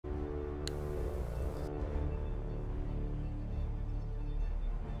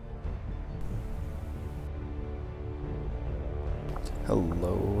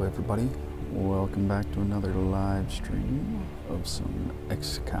Hello everybody, welcome back to another live stream of some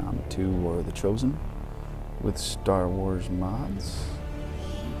Com2 or The Chosen with Star Wars mods.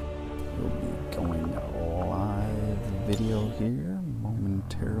 We'll be going live video here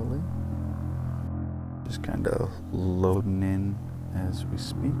momentarily. Just kind of loading in as we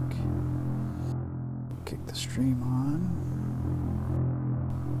speak. Kick the stream on.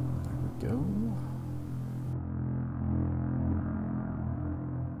 There we go.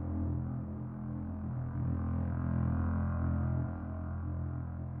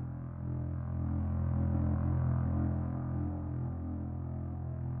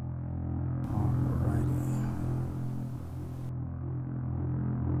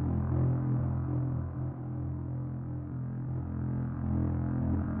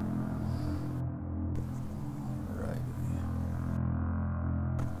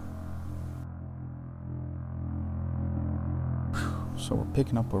 So we're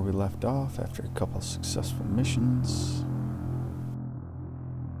picking up where we left off after a couple of successful missions.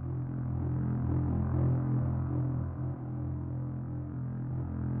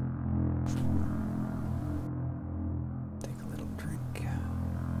 Take a little drink.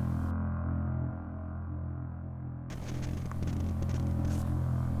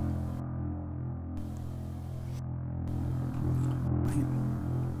 Man,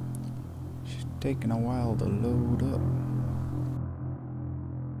 she's taking a while to load up.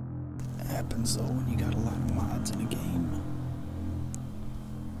 Happens though when you got a lot of mods in a game.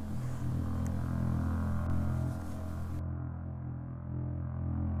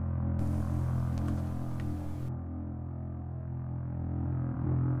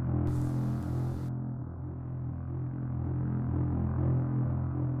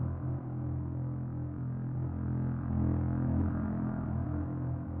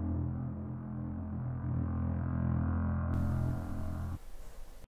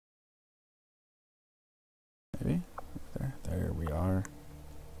 Maybe? There we are.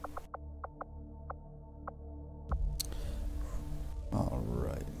 All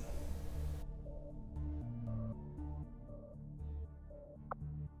right.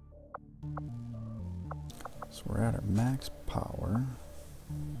 So we're at our max power.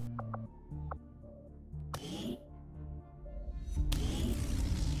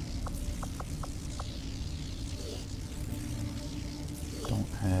 Don't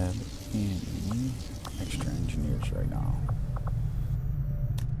have any extra engineers right now.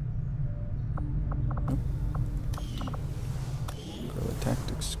 Nope. Guerrilla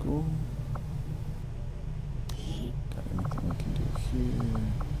Tactics School. Got anything we can do here?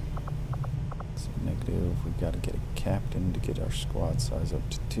 It's a negative. We got to get a captain to get our squad size up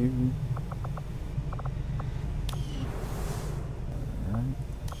to 2. Alright.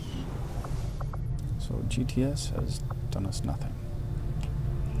 So GTS has done us nothing.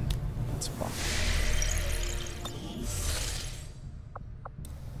 That's fun.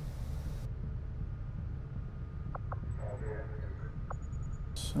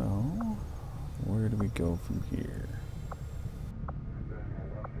 So, where do we go from here?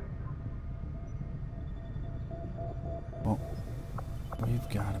 Well, we've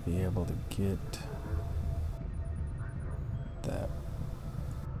got to be able to get that.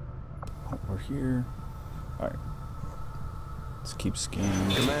 Oh, we're here. Alright. Let's keep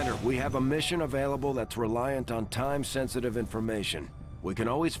scanning. Commander, we have a mission available that's reliant on time-sensitive information. We can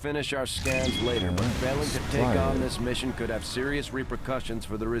always finish our scans later, but failing to take on this mission could have serious repercussions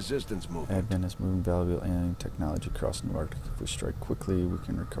for the resistance movement. Advent is moving valuable alien technology across New Arctic. If we strike quickly, we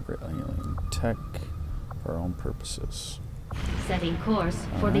can recover alien tech for our own purposes. Setting course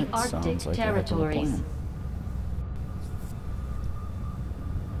for the Arctic territories.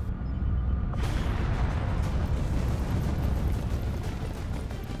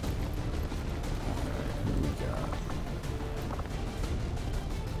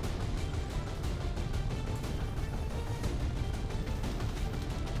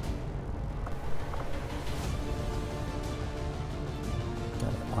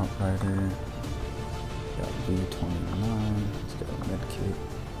 Outrider, got V29, he's got a medkit.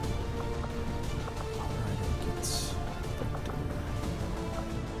 Outrider gets Vector.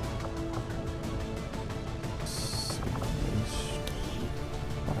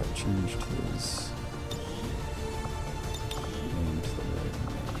 Thought I changed his name to the right name.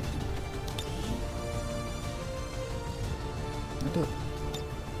 I did.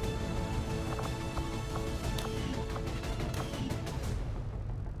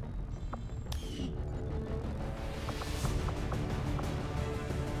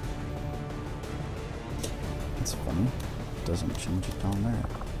 That's funny. It doesn't change it down there.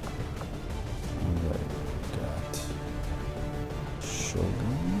 Alright, got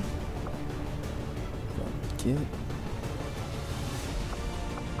Shogun.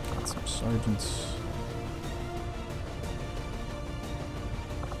 Got some sergeants.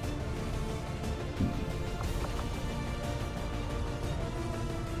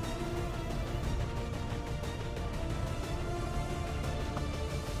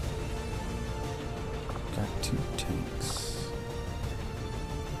 Got 2 tanks.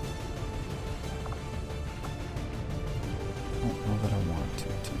 I don't know that I want 2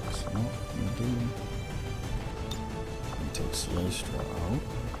 tanks. No, we do. It takes Lystra out.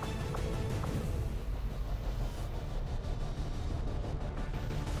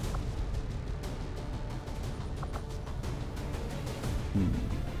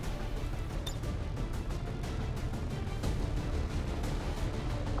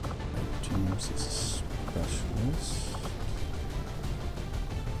 James is a specialist.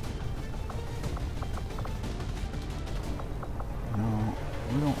 No,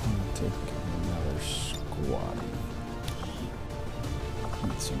 we don't want to take another squad.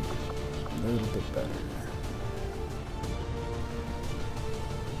 Need some a little bit better.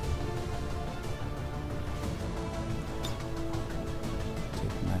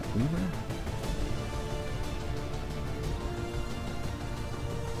 Take Matt Weaver.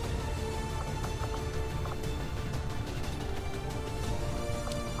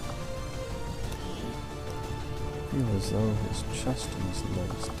 Feel as though his chest and his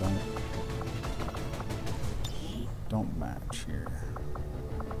legs don't match here.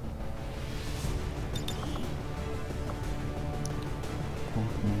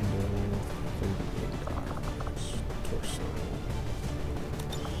 Commando, 38 arms, torso.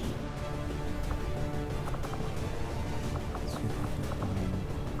 Let's see if we can find.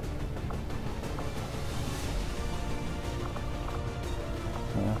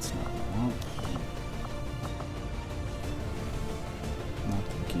 No, that's not what I want. Not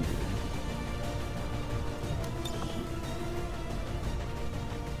the gear.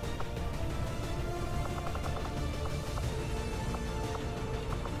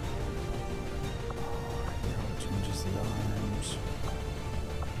 Changes the arms.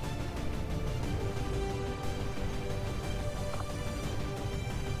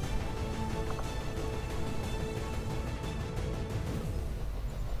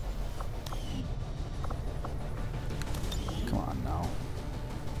 Come on now.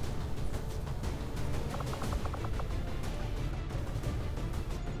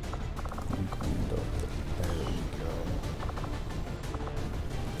 There we go.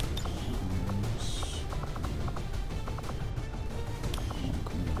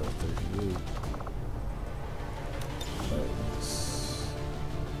 Commando 38. Legs.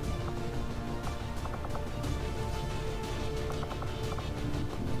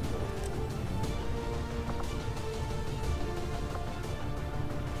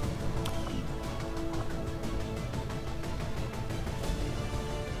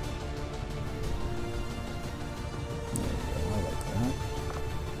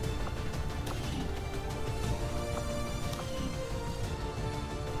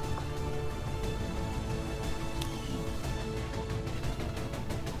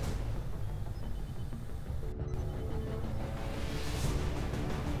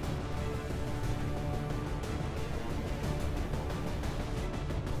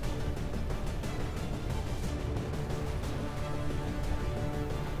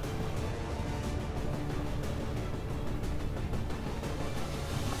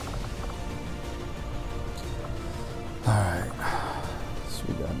 Alright, so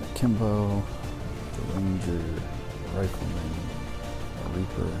we got an Akimbo, the Ranger, the Rifleman, a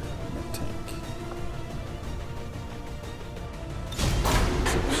Reaper, and a tank.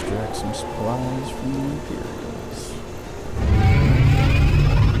 Let's extract some supplies from the Imperials.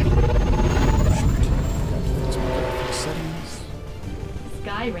 Got some graphic settings.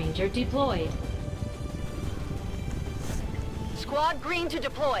 Sky Ranger deployed. Squad green to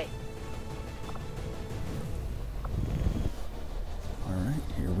deploy. Alright,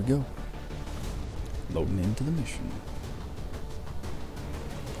 here we go. Loading into the mission.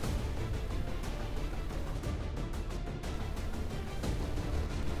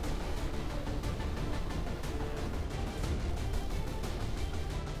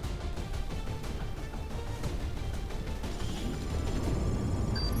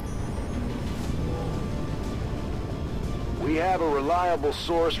 We have a reliable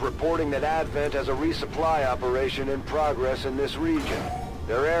source reporting that Advent has a resupply operation in progress in this region.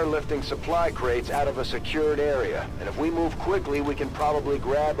 They're airlifting supply crates out of a secured area, and if we move quickly, we can probably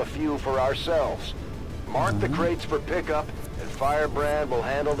grab a few for ourselves. Mark the crates for pickup, and Firebrand will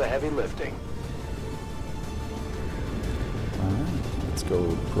handle the heavy lifting. Alright,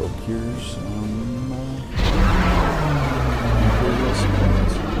 go procure some Imperial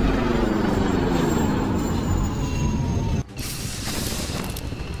supplies.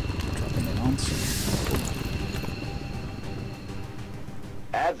 Dropping it on some.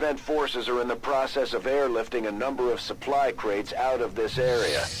 Advent forces are in the process of airlifting a number of supply crates out of this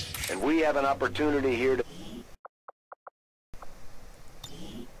area, and we have an opportunity here to...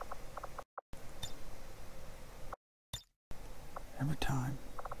 Every time.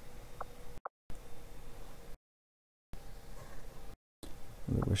 I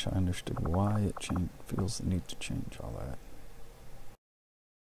really wish I understood why it feels the need to change all that.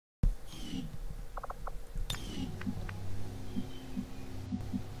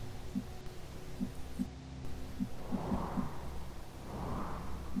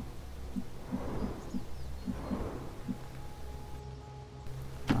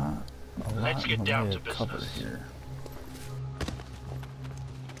 Let's get down to business. Here.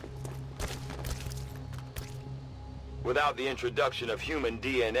 Without the introduction of human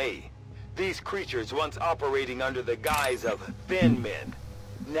DNA, these creatures once operating under the guise of thin men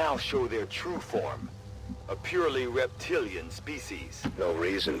now show their true form, a purely reptilian species. No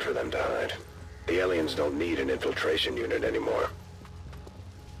reason for them to hide. The aliens don't need an infiltration unit anymore.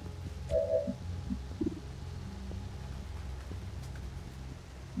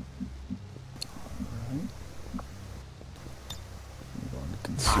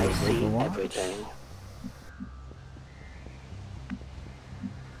 I see everything.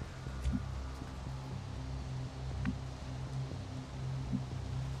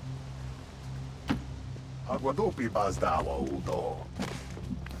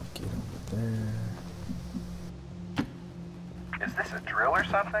 Get over there. Is this a drill or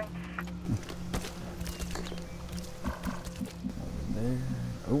something? Over there.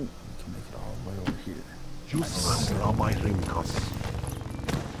 Oh, we can make it all the way over here.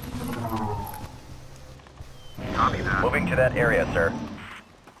 Copy that. Moving to that area, sir.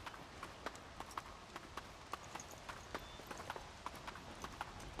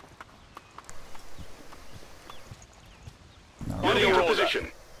 Moving into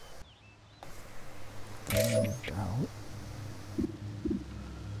position. Moved out.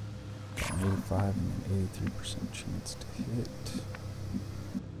 85 and an 83% chance to hit.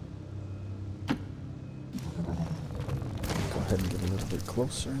 Go ahead and get a little bit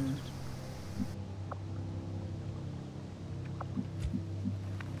closer.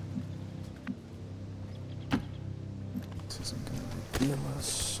 This isn't going to reveal us,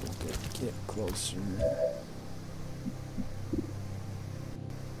 so we'll get closer.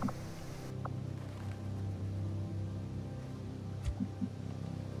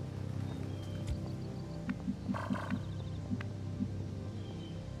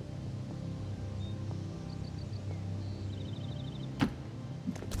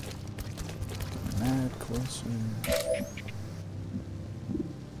 Closer.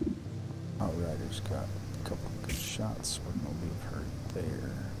 Outrider's got a couple of good shots. We're gonna leave her there.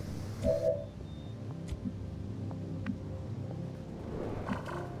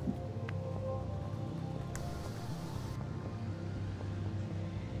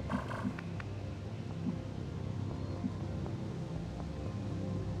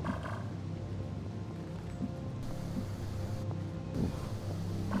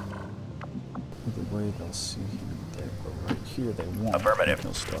 They'll see him there, but right here they won't. Affirmative.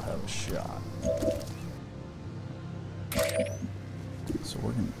 He'll still have a shot. So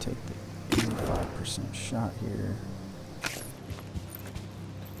we're going to take the 85% shot here.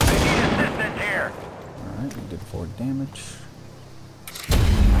 I need assistance here. Alright, we did 4 damage.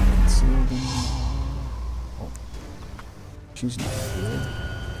 Not concealed anymore. Oh. She's not good.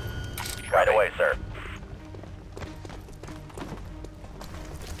 Right away, sir.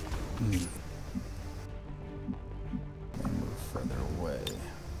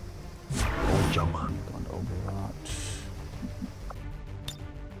 Going to Overwatch.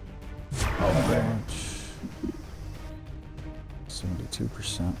 Overwatch.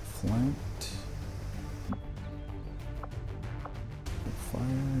 72% flanked.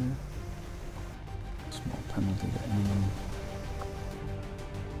 Fire. Small penalty to aim.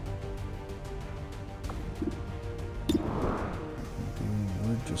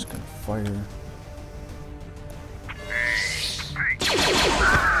 We're just going to fire.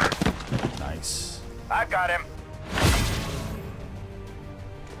 Nice. I've got him.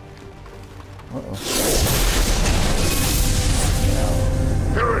 Uh-oh.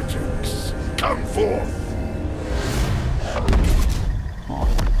 Heretics, come forth! Oh.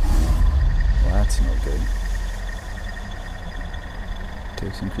 Well, that's no good.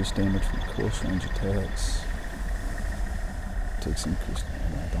 Takes increased damage from close range attacks. takes increased.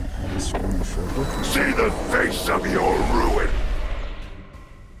 And I don't have a skirmisher. See the face of your ruin!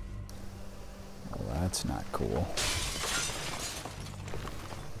 Well, that's not cool.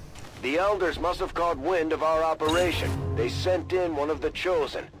 The Elders must have caught wind of our operation. They sent in one of the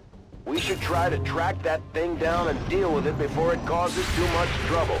Chosen. We should try to track that thing down and deal with it before it causes too much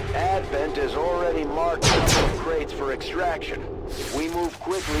trouble. Advent has already marked a couple of crates for extraction. If we move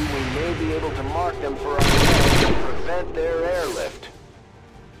quickly, we may be able to mark them for ourselves and prevent their airlift.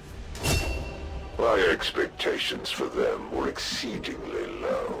 My expectations for them were exceedingly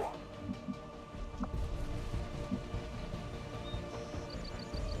low.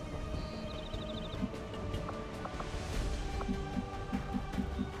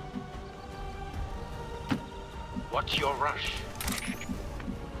 What's your rush?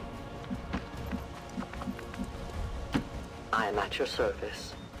 I am at your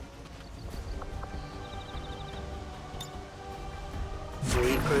service.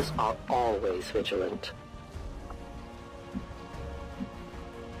 Reapers are always vigilant.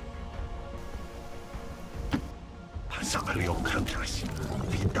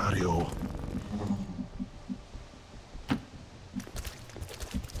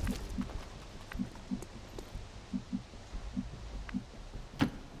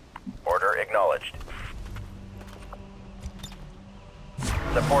 Order acknowledged.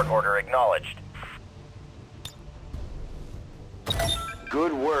 Support order acknowledged.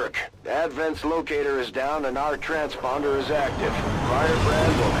 Good work. Advent's locator is down and our transponder is active.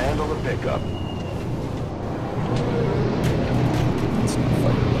 Firebrand will handle the pickup. That's not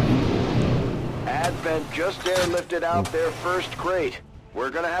Firebrand. Advent just airlifted out their first crate. We're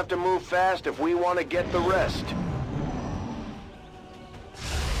gonna have to move fast if we want to get the rest.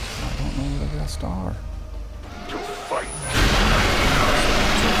 I don't know where the rest are. To fight.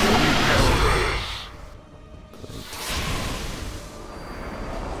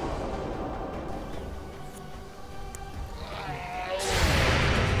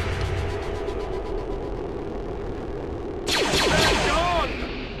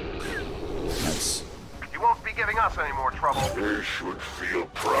 Nice. You won't be giving us any more trouble. They should feel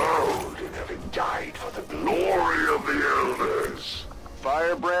proud in having died for the glory of the Elders.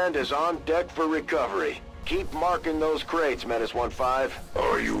 Firebrand is on deck for recovery. Keep marking those crates, Menace 1-5.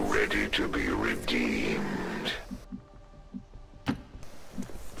 Are you ready to be redeemed?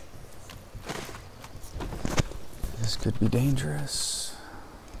 This could be dangerous.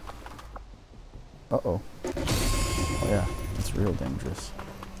 Uh-oh. Oh yeah, it's real dangerous.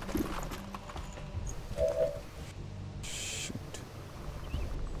 Shoot.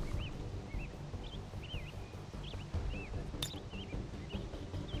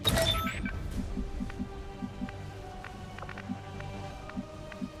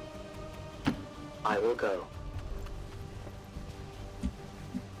 I will go.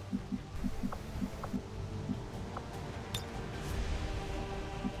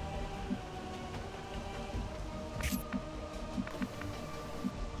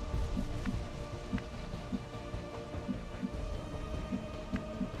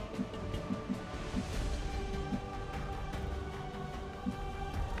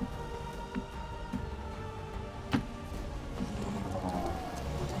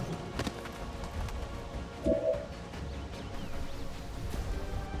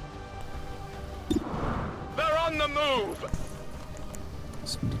 They're on the move!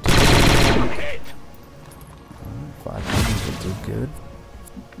 500 will do good.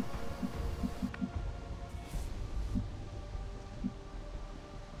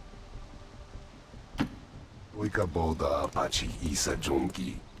 Wikaboda Apache Isa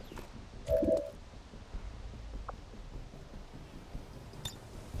Jongi.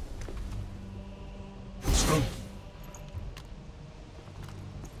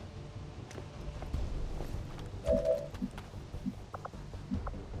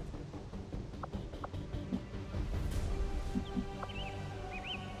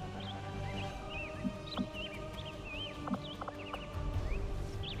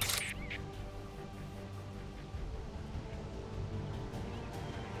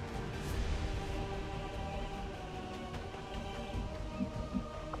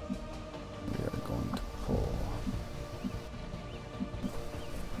 We are going to pull.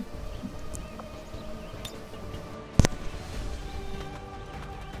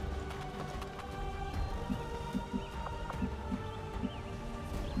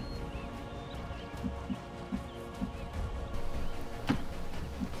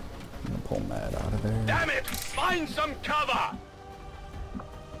 I'm gonna pull Matt out of there. Damn it! Find some cover!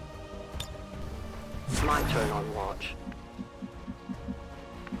 My turn on watch.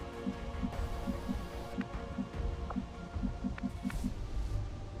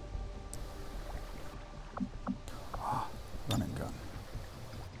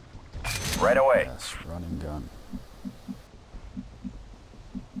 Right away. Yes, running gun.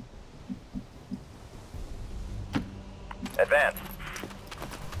 Advance.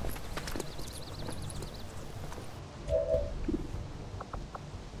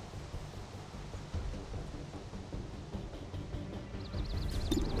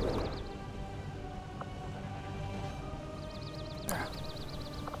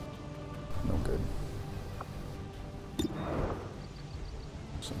 No good.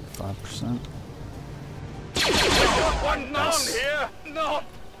 75%. One down here! No!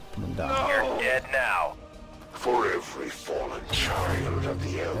 Put him down. You're dead now. For every fallen child of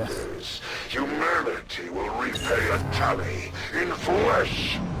the Elders, humanity will repay a tally in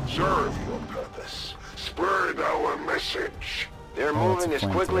flesh. Serve your purpose. Spread our message. They're Oh, it's moving a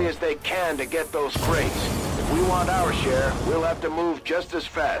as quickly flamethrower. as they can to get those crates. If we want our share, we'll have to move just as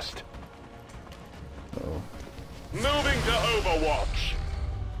fast. Oh, Moving to Overwatch.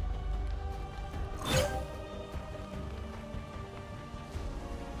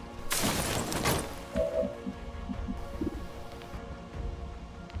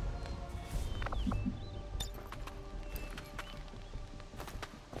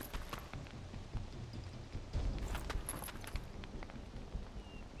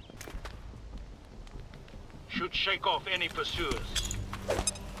 Should shake off any pursuers.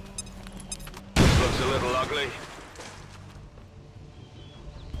 Looks a little ugly.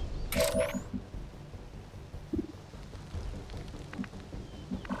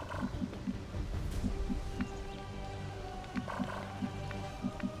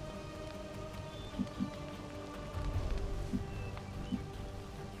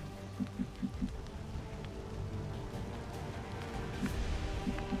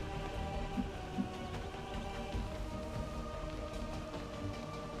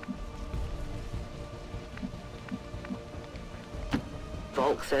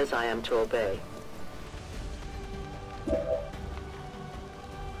 Volk says I am to obey.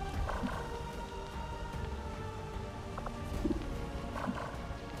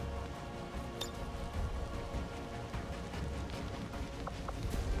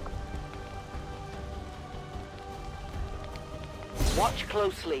 Watch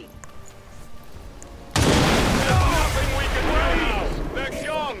closely. Nothing we can do now! They're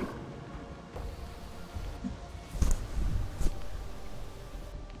gone!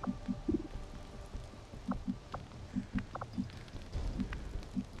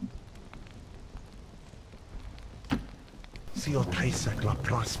 Si o tracek la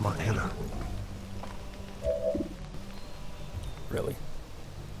plasma era. really?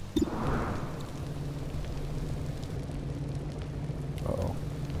 Uh-oh.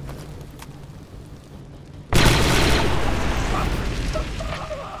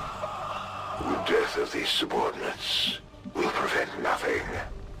 The death of these subordinates will prevent nothing.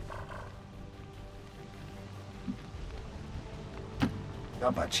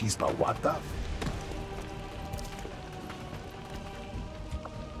 Chispa Wata?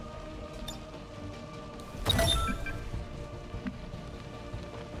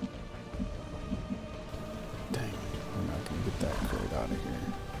 Dang, we're not gonna get that crate out of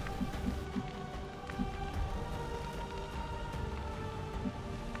here.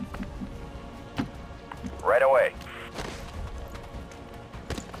 Right away.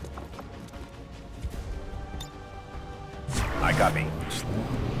 I copy.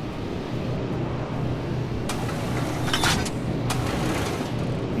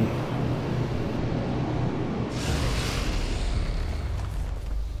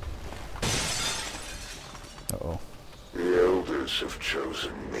 Uh-oh. The Elders have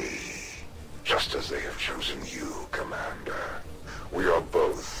chosen me, just as they have chosen you, Commander. We are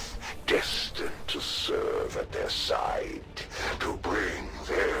both destined to serve at their side, to bring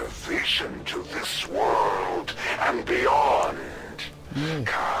their vision to this world and beyond.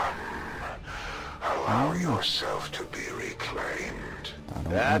 Come, allow yourself to be reclaimed.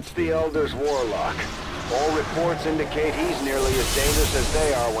 That's the Elder's warlock. All reports indicate he's nearly as dangerous as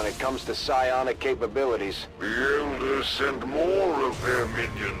they are when it comes to psionic capabilities. The Elders send more of their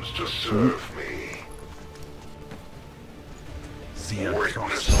minions to serve me. Si el Witness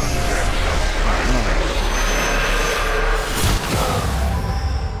cross. the depths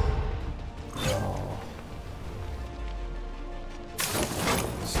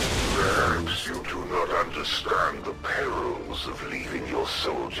Perhaps you do not understand the perils of leaving your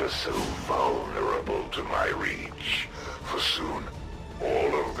soldiers so vulnerable to my reach. For soon,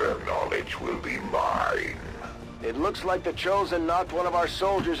 all of their knowledge will be mine. It looks like the Chosen knocked one of our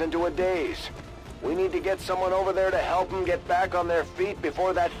soldiers into a daze. We need to get someone over there to help them get back on their feet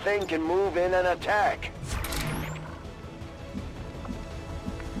before that thing can move in and attack.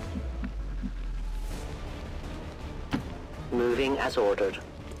 Moving as ordered.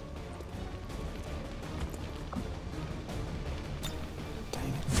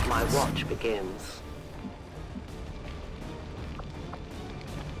 My watch begins.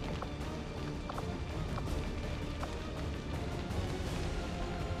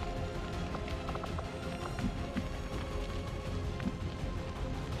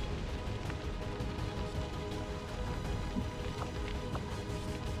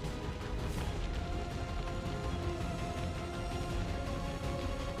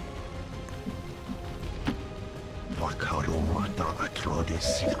 Vakaromata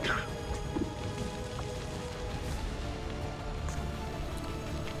atrodesika.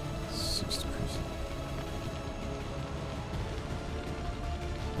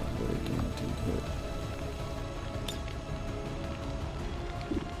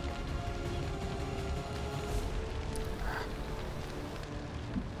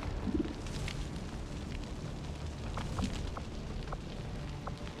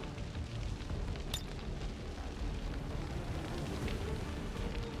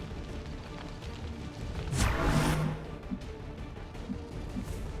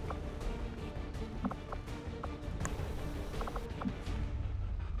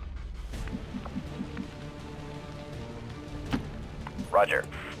 Roger.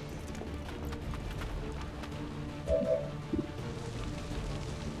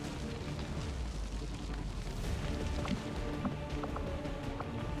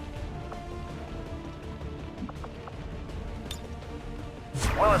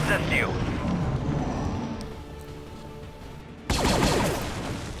 We'll assist you.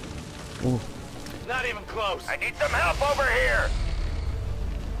 Ooh. Not even close. I need some help over here.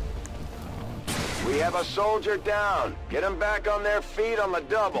 We have a soldier down. Get them back on their feet on the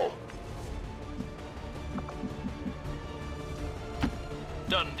double.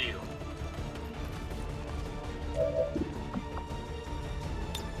 Done deal.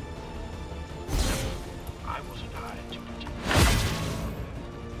 I wasn't hired to it.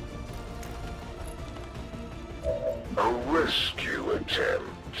 A rescue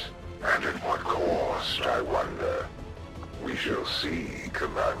attempt. And at what cost, I wonder? We shall see,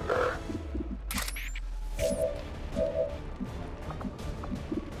 Commander.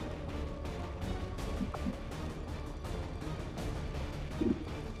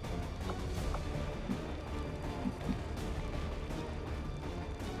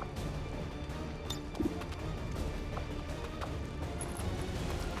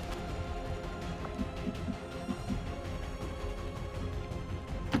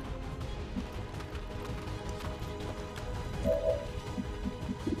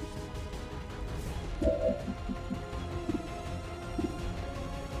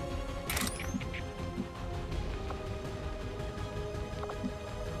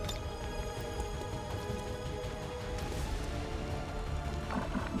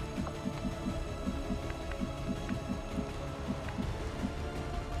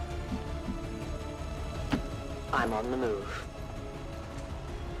 I'm on the move.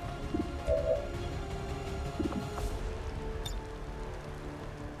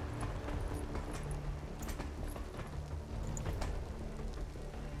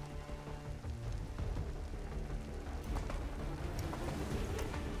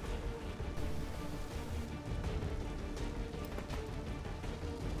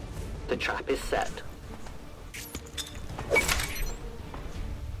 The trap is set.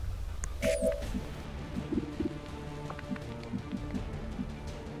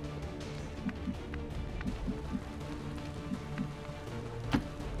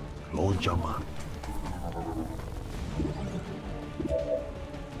 Lojama.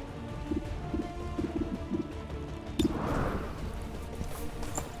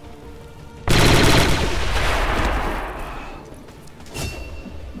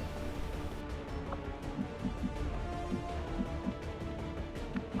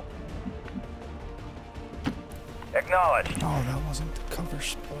 Acknowledged. Oh, that wasn't the cover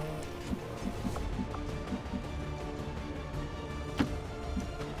spot.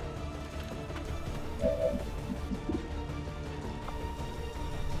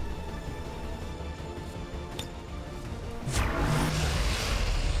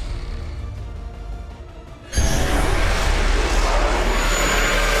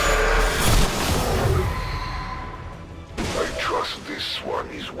 I trust this one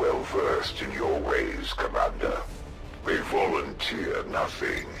is well versed in your ways, Commander. They volunteer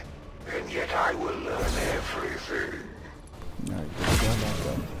nothing, and yet I will learn everything. Alright, good job about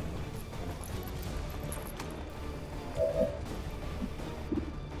that.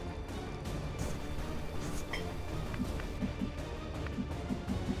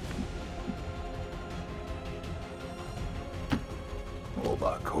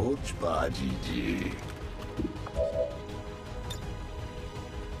 Coach Bajiji.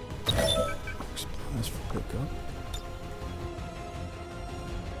 Explosives for pickup.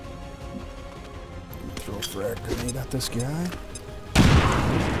 Throw a frag grenade at this guy.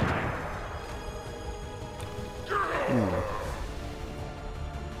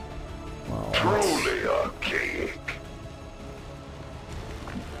 Wow, Truly archaic.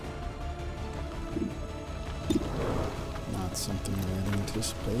 Not something I had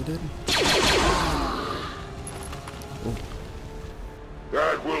anticipated. Oh.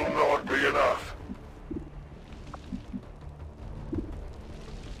 That will not be enough.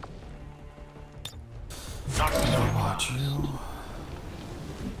 Watch you.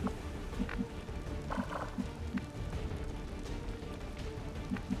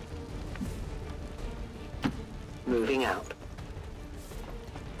 Moving out.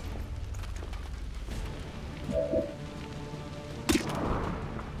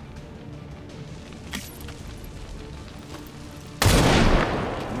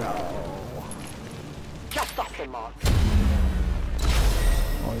 Just off the mark.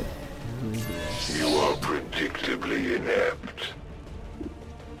 Oh yeah. You are predictably inept.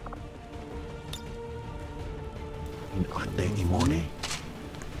 In Ate Imone.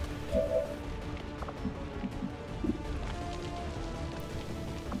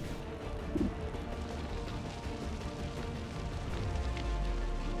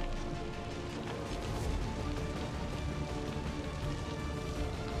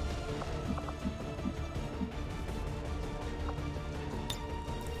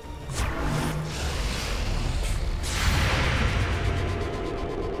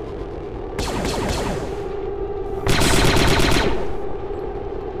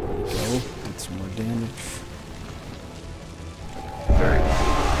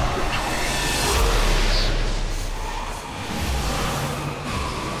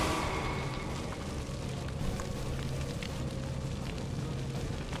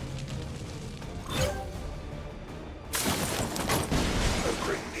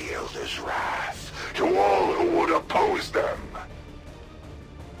 Wrath to all who would oppose them.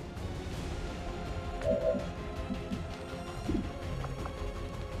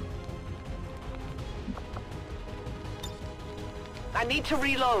 I need to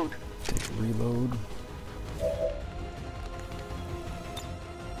reload. Reload.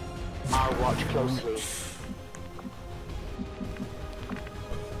 I'll watch closely.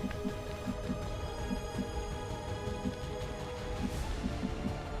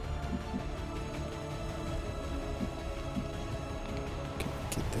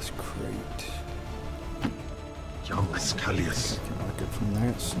 Get this crate. Young Ascalius. Can mark it from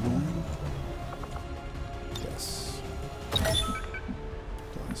that side. Yes.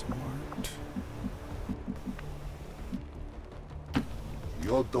 Plaza marked.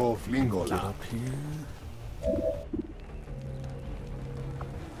 Yoto Get Flingola. up here.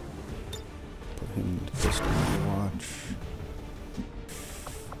 Put him into pistol watch.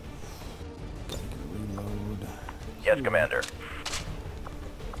 Gotta get a reload. Yes, Commander.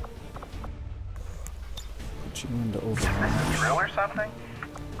 Put you into overwatch. Drill or something?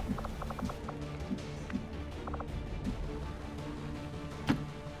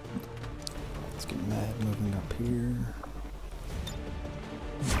 Let's get mad moving up here.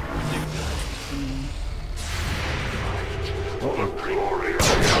 For the glory of the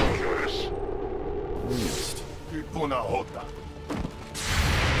elders. Released. Ipunahota.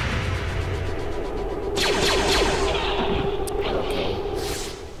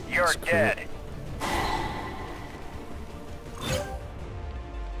 You're dead.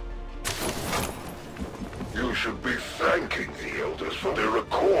 You should be thanking the elders for their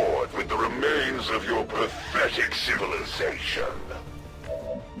accord with the remains of your pathetic civilization.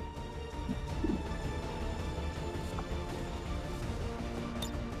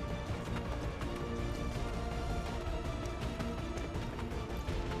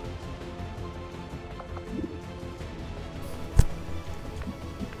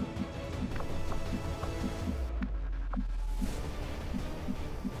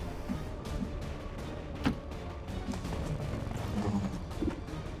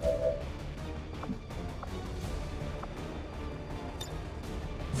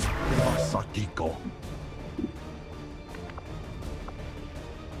 Satiko.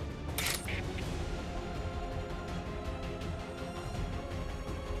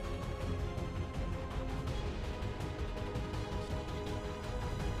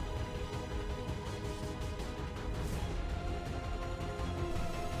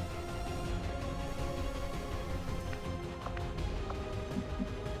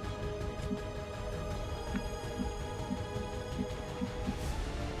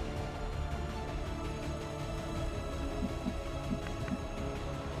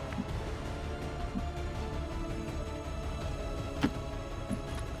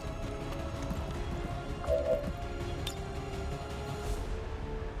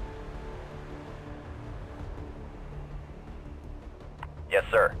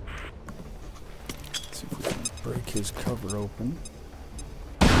 Yes, sir. Let's see if we can break his cover open.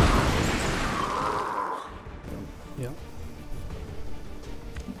 Yep.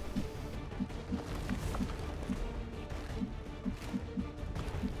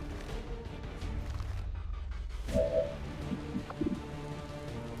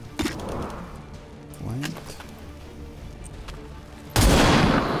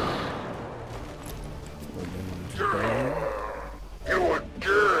 You would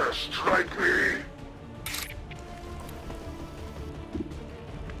dare strike me?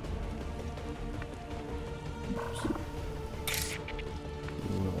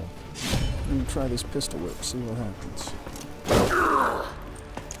 Let me try this pistol whip, see what happens.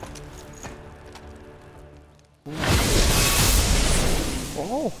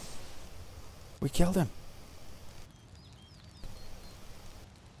 Oh! We killed him.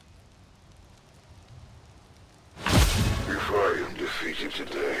 If I am defeated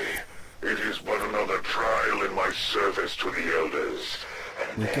today, it is but another trial in my service to the elders.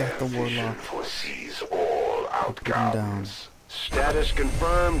 And We got the their vision warlock. foresees all Put him down. outcomes. Status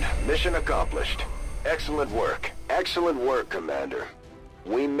confirmed. Mission accomplished. Excellent work. Excellent work, Commander.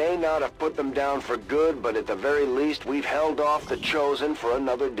 We may not have put them down for good, but at the very least, we've held off the Chosen for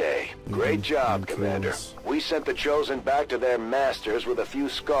another day. Great job, Commander. We sent the Chosen back to their masters with a few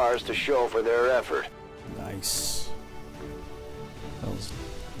scars to show for their effort. Nice. That was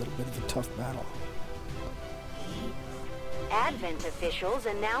a little bit of a tough battle. Advent officials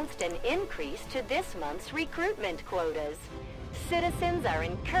announced an increase to this month's recruitment quotas. Citizens are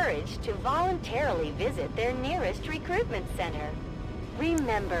encouraged to voluntarily visit their nearest recruitment center.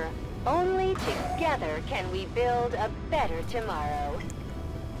 Remember, only together can we build a better tomorrow.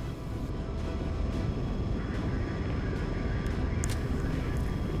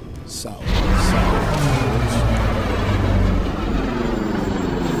 Solid.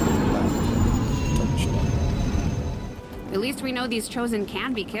 At least we know these Chosen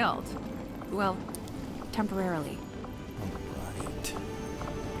can be killed. Well, temporarily. Alright.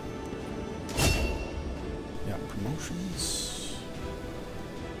 Yeah, promotions.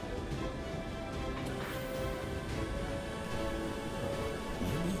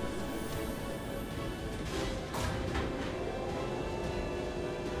 Maybe.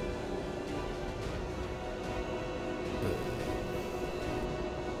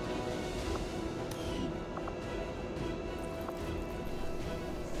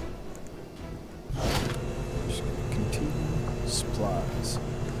 Just gonna continue. Supplies.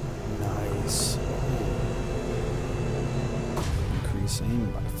 Nice.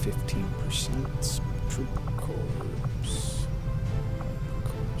 Increasing by 15%. Troop corps.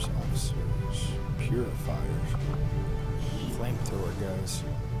 Corps officers. Purifiers. Flamethrower guys.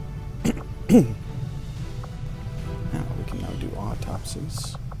 Now we can now do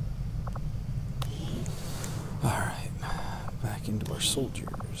autopsies. Alright. Back into our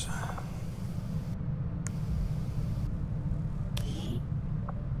soldiers.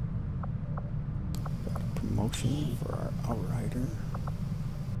 Got a promotion for our outrider.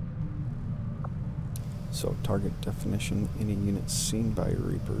 So target definition, any unit seen by a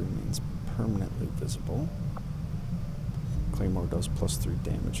Reaper remains permanently visible. Claymore does +3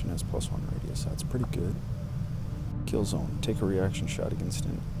 damage and has +1 radius. That's pretty good. Kill zone. Take a reaction shot against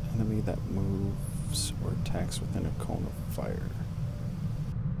an enemy that moves or attacks within a cone of fire.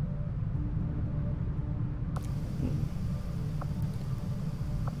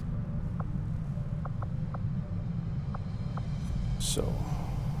 So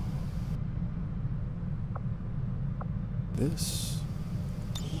this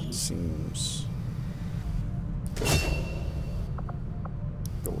seems good.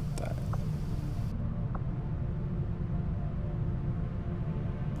 Go with that.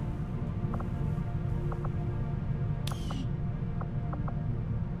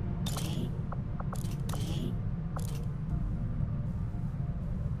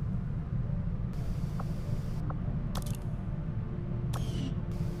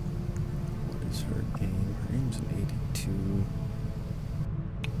 What is her aim? Her aim's an 82.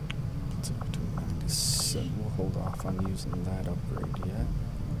 It's up to 97. We'll hold off on using that upgrade yet.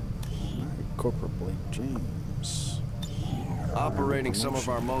 Alright, Corporal Blake James. Operating some of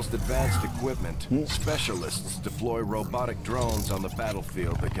our most advanced equipment, specialists deploy robotic drones on the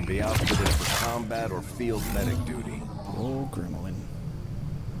battlefield that can be outfitted for combat or field medic duty. Oh, Gremlin.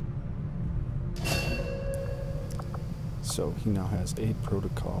 So he now has a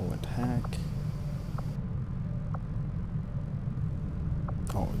protocol and hack.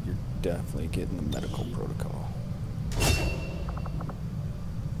 Oh, you're definitely getting the medical protocol.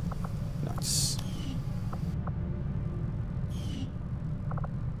 Nice.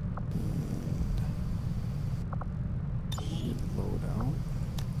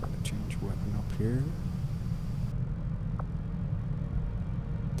 Change weapon up here.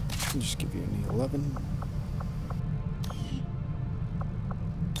 I'll just give you an E11.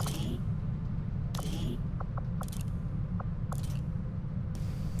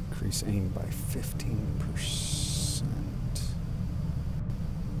 Increase aim by 15%.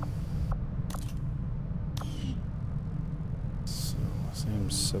 So same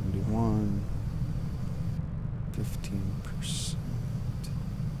 71. 15%.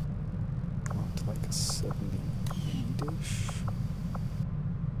 Up to like a 78-ish.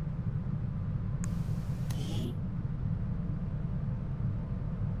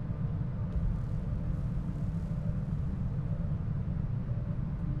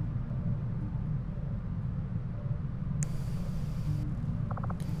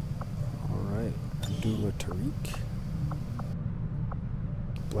 Alright, Abdullah Tariq.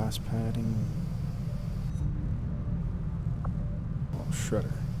 Blast padding.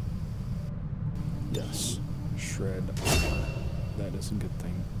 Shredder. Yes. Shred armor. That is a good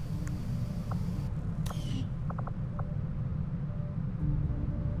thing.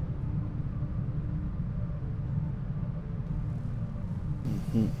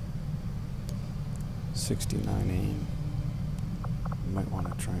 Mm-hmm. 69 aim. You might want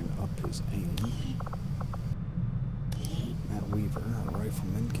to try and up his aim. Matt Weaver, a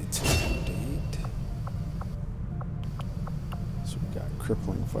rifleman, gets hit in date. So we got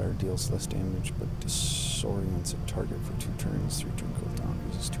crippling fire, deals less damage, but disorients a target for 2 turns, 3 turn cooldown,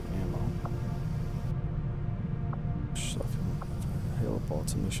 uses 2 ammo. Hail of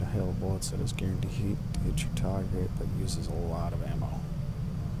bullets, unleash a hail of bullets that is guaranteed to hit your target, but uses a lot of ammo.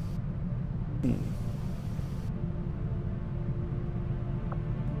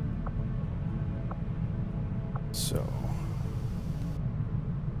 So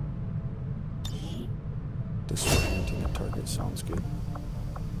disorienting a target sounds good.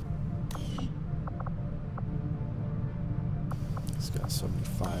 It's got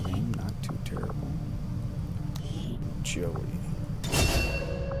 75 aim, not too terrible. Joey.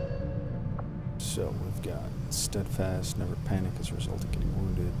 So we've got steadfast, never panic as a result of getting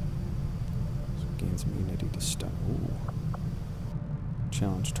wounded. So gains immunity to stun. Ooh.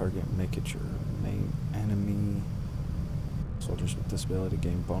 Challenge target, make it your main enemy. Soldiers with this ability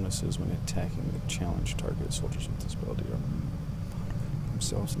gain bonuses when attacking the challenge target. Soldiers with this ability are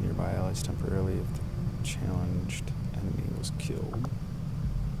themselves and nearby allies temporarily if the challenged enemy was killed.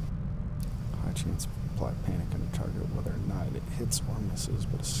 High chance of apply panic on a target whether or not it hits or misses,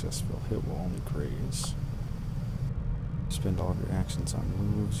 but a successful hit will only graze. Spend all of your actions on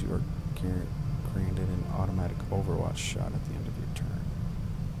moves. You are granted an automatic overwatch shot at the end of your turn.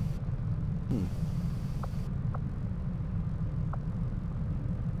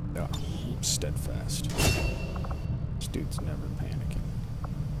 Yeah, steadfast. This dude's never panicking.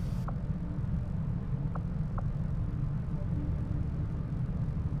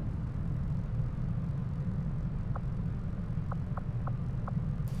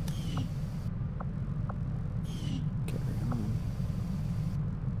 Carry on.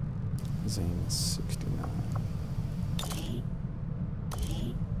 His aim is 69.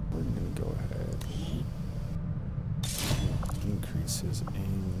 We're gonna go ahead. Increase his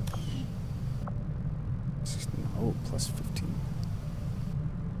aim. Oh, plus 15.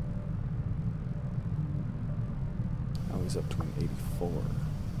 Now he's up to an 84.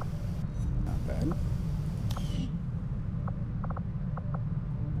 Not bad.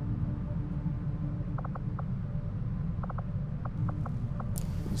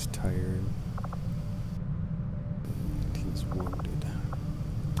 He's tired. And he's wounded.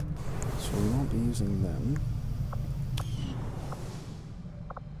 So we won't be using them.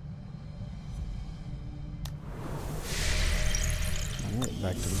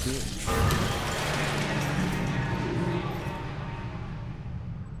 Back to the bridge.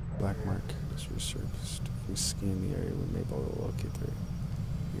 Black mark is resurfaced. If we scan the area, we may be able to locate the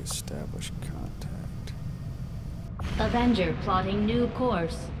re-established contact. Avenger plotting new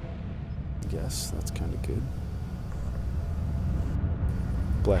course. Yes, that's kind of good.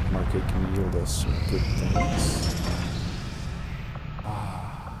 Black market can yield us some good things.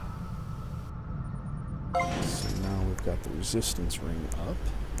 Got the resistance ring up.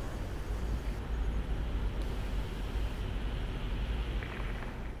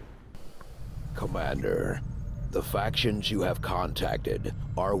 Commander, the factions you have contacted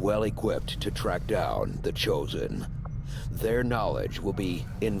are well equipped to track down the Chosen. Their knowledge will be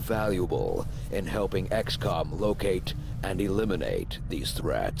invaluable in helping XCOM locate and eliminate these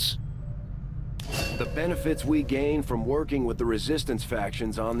threats. The benefits we gain from working with the Resistance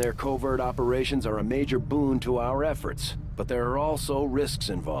factions on their covert operations are a major boon to our efforts. but there are also risks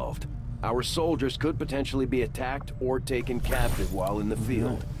involved. Our soldiers could potentially be attacked or taken captive while in the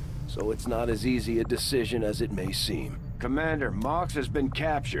field, so it's not as easy a decision as it may seem. Commander, Mox has been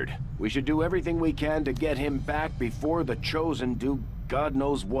captured. We should do everything we can to get him back before the Chosen do God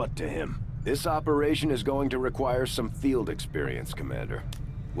knows what to him. This operation is going to require some field experience, Commander.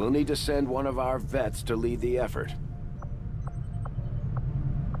 We'll need to send one of our vets to lead the effort.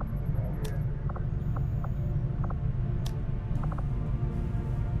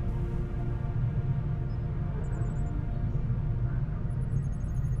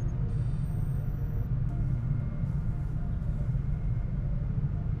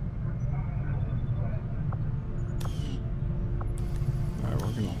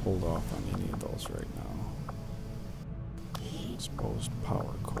 Hold off on any of those right now. Exposed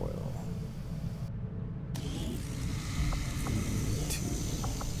power coil.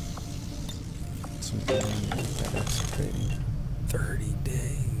 That excavating. 30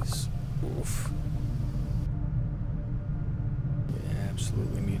 days. Oof. We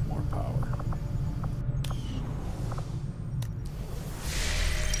absolutely need more power.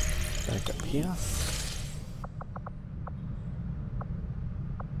 Back up here.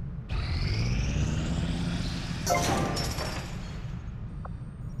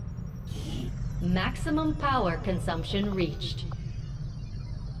 Maximum power consumption reached.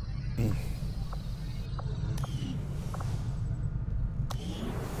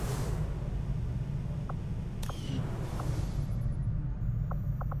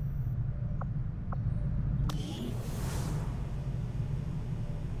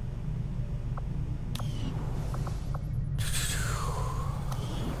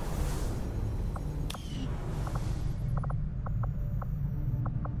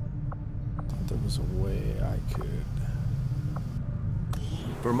 There was a way I could.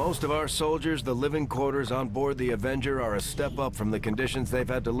 For most of our soldiers, the living quarters on board the Avenger are a step up from the conditions they've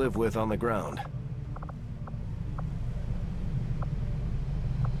had to live with on the ground.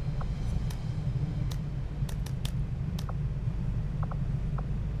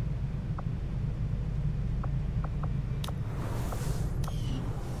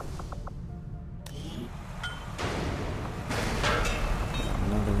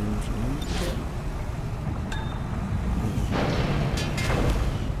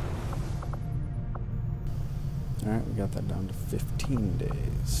 Alright, we got that down to 15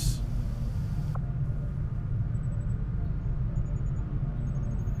 days.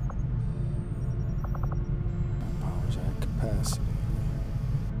 That power's at capacity.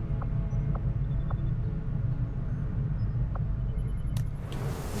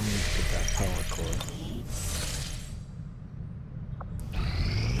 We need to get that power core.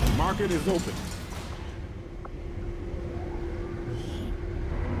 The market is open.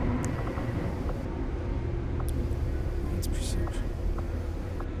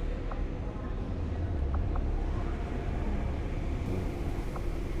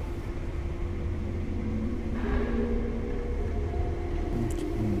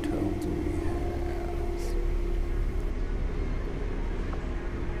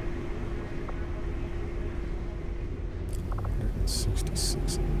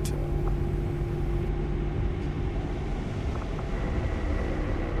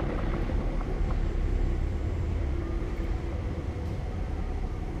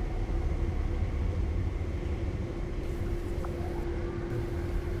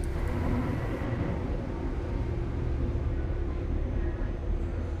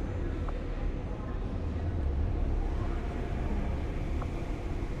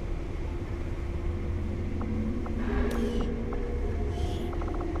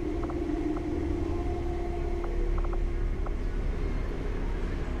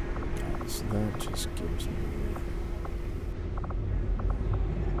 So that just gives me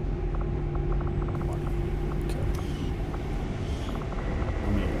money. Okay. I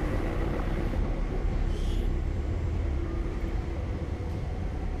mean,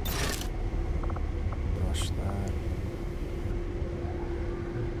 rush that.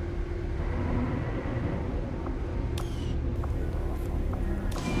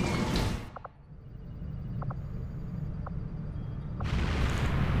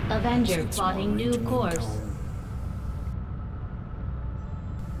 Avenger plotting new course.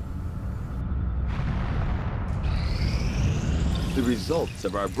 The results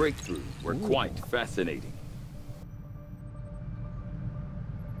of our breakthrough were quite fascinating.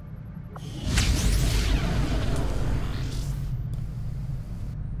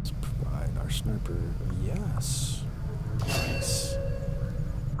 Let's provide our sniper. Yes. Nice.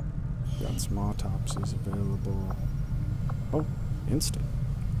 Got some autopsies available. Oh, instant.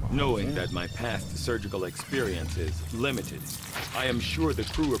 Knowing that my past surgical experience is limited, I am sure the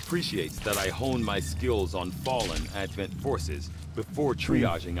crew appreciates that I hone my skills on fallen Advent forces before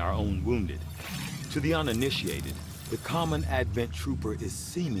triaging our own wounded. To the uninitiated, the common Advent trooper is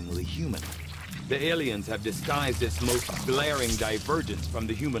seemingly human. The aliens have disguised its most glaring divergence from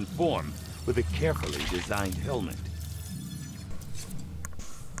the human form with a carefully designed helmet.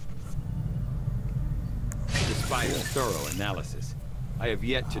 Despite a thorough analysis, I have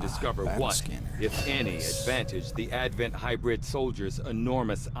yet to discover what, if any, advantage the Advent hybrid soldiers'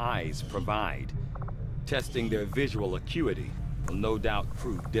 enormous eyes provide. Testing their visual acuity will no doubt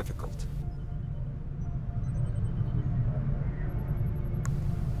prove difficult.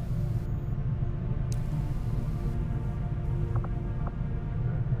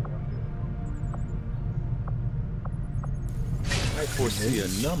 I foresee a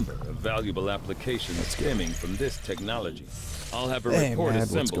number of valuable applications stemming from this technology. I'll have a report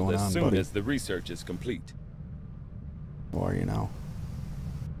assembled as soon as the research is complete. Who are you now?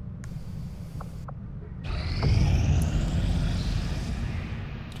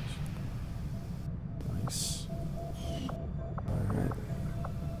 Nice. Alright.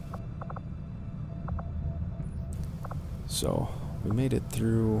 So, we made it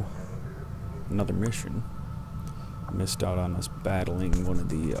through another mission. Missed out on us battling one of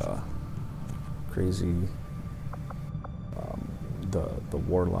the crazy the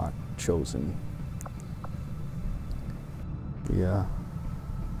warlock chosen. Yeah.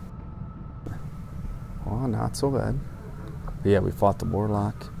 Well, not so bad. But yeah, we fought the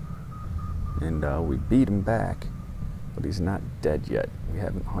warlock and we beat him back, but he's not dead yet. We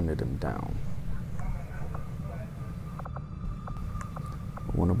haven't hunted him down.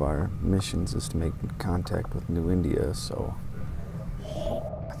 One of our missions is to make contact with New India, so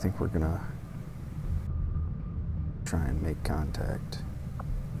I think we're gonna try and make contact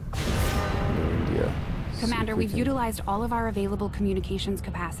with New India. Commander, we've utilized all of our available communications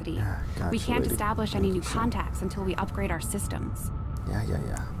capacity. Yeah, gotcha, we can't lady. establish any new contacts until we upgrade our systems.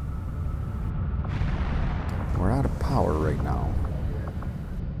 Yeah. We're out of power right now.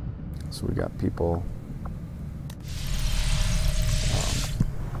 So we got people...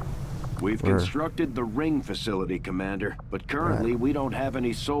 We've constructed the ring facility, Commander, but currently we don't have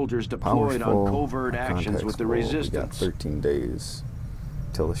any soldiers deployed on covert actions with the Resistance. We got 13 days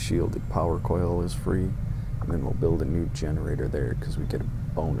till the shielded power coil is free, and then we'll build a new generator there because we get a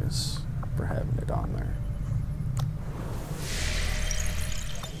bonus for having it on there.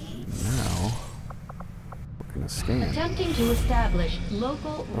 Now, we're gonna scan. Attempting to establish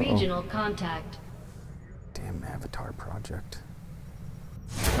local regional contact. Damn Avatar project.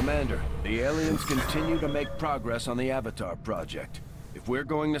 Commander, the aliens continue to make progress on the Avatar project. If we're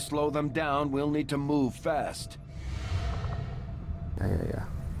going to slow them down, we'll need to move fast. Yeah.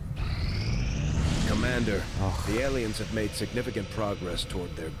 Commander, the aliens have made significant progress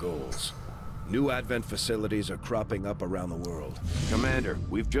toward their goals. New Advent facilities are cropping up around the world. Commander,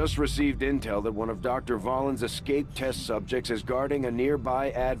 we've just received intel that one of Dr. Vollin's escaped test subjects is guarding a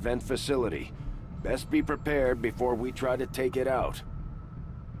nearby Advent facility. Best be prepared before we try to take it out.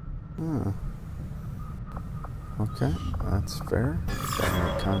 Okay, that's fair. Got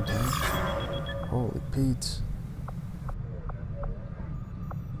no contact. Holy Pete's.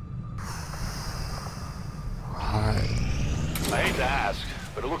 Alright. I hate to ask,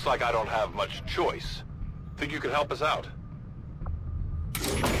 but it looks like I don't have much choice. Think you can help us out?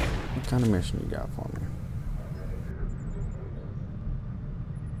 What kind of mission you got for me?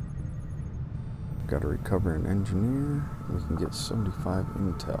 Got to recover an engineer. We can get 75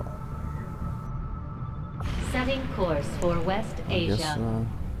 intel. Setting course for West Asia.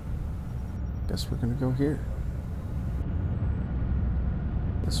 Guess we're gonna go here.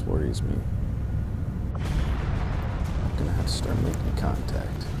 This worries me. I'm gonna have to start making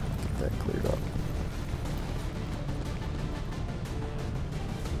contact. Get that cleared up.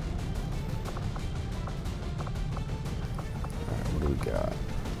 Alright, what do we got?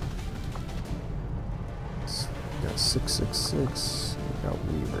 We got 666. We got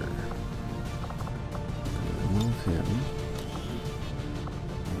Weaver. Remove him.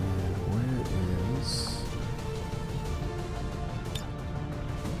 And where is...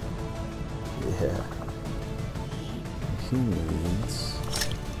 Yeah. He needs...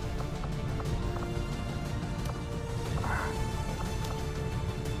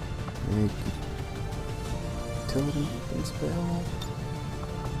 Make utility available.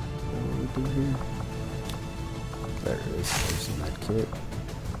 What do we do here? There it is. There's in that kit.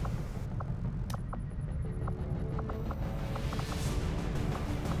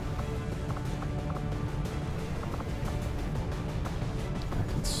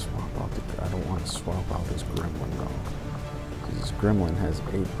 Gremlin has a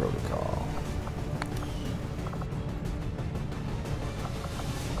protocol.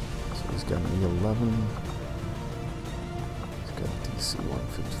 So he's got an E11. He's got a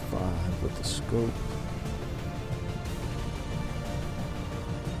DC-155 with the scope.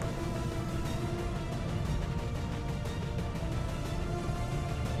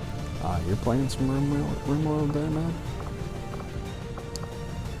 You're playing some RimWorld there, man?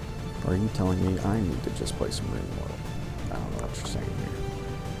 Or are you telling me I need to just play some RimWorld? I don't know what you're saying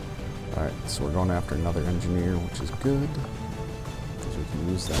here. Alright, so we're going after another engineer, which is good. Because we can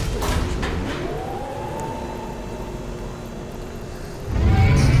use that for engineering.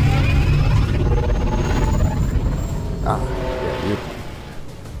 Yeah, you're playing.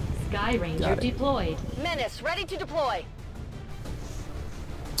 Sky Ranger deployed. Menace, ready to deploy.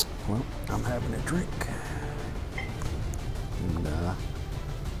 Well, I'm having a drink. And,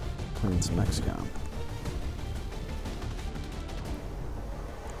 playing some XCOM.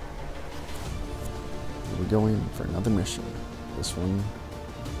 Here we go in for another mission. This one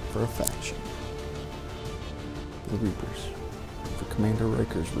for a faction. The Reapers. For Commander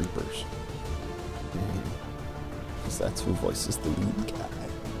Riker's Reapers. Because that's who voices the lead guy.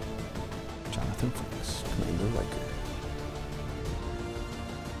 Jonathan Frakes, Commander Riker.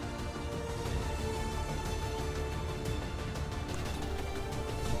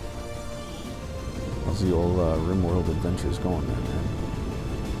 How's the old RimWorld adventures going there, man?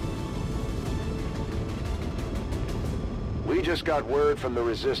 We just got word from the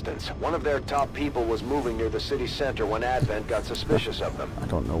Resistance. One of their top people was moving near the city center when Advent got suspicious of them. I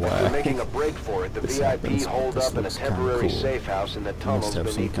don't know why. They're making a break for it. The VIP holed up in a temporary safe house in the tunnels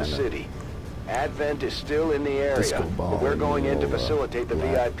beneath the city. Advent is still in the area, but we're going in to facilitate the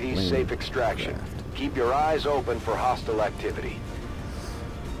VIP's safe extraction. Keep your eyes open for hostile activity.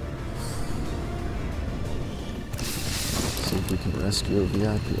 See if we can rescue a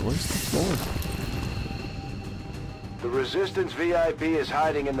VIP. Where's the floor? The Resistance VIP is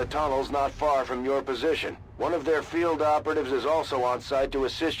hiding in the tunnels not far from your position. One of their field operatives is also on site to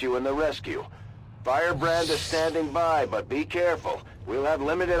assist you in the rescue. Firebrand is standing by, but be careful. We'll have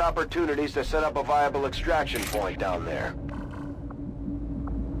limited opportunities to set up a viable extraction point down there.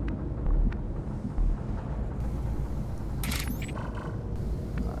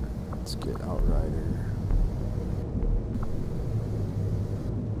 Alright, let's get Outrider.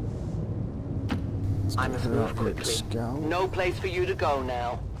 I must move quickly. No place for you to go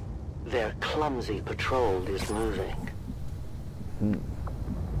now. Their clumsy patrol is moving.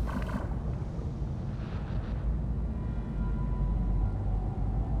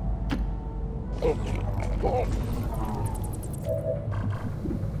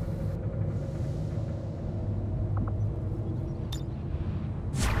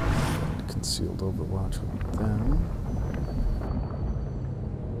 Concealed overwatch with them.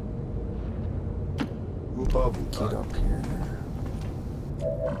 Get up here.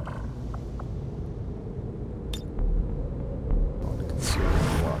 Want to conceal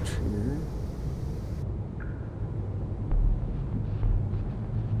overwatch here.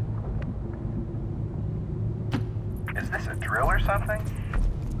 Is this a drill or something?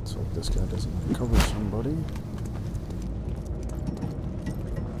 Let's hope this guy doesn't cover somebody.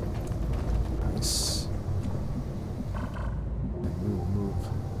 Nice. And we will move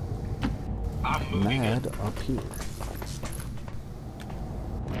Mad up here.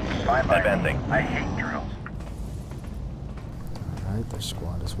 Bending. I hate drills. Alright, their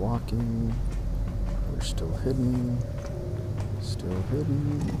squad is walking. We're still hidden. Still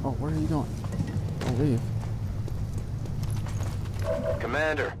hidden. Oh, where are you going? Don't leave.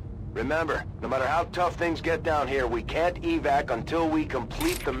 Commander, remember, no matter how tough things get down here, we can't evac until we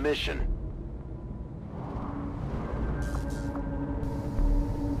complete the mission.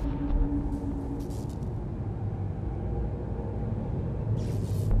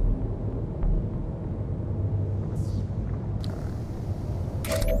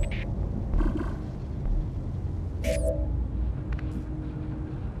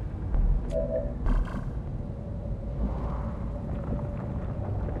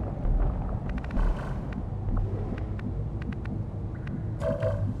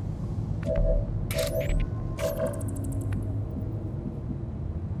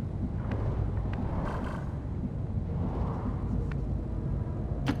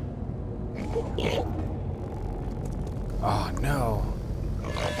 Oh no.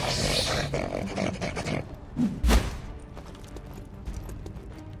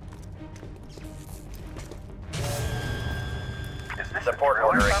 Support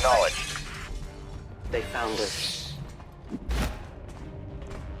order acknowledged. They found us.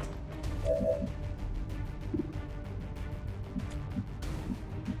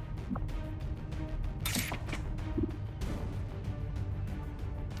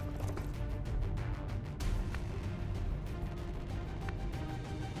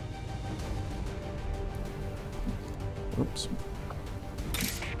 Oops.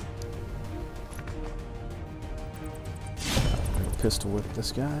 Pistol whip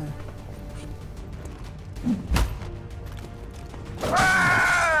this guy.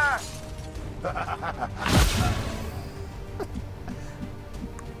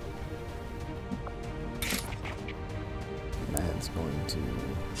 Man's going to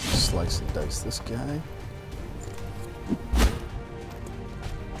slice and dice this guy.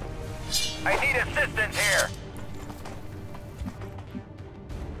 I need assistance here.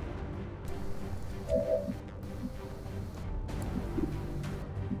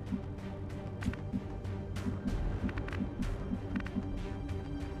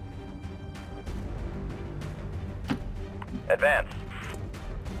 Advance.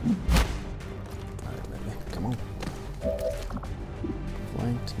 Alright, baby. Come on.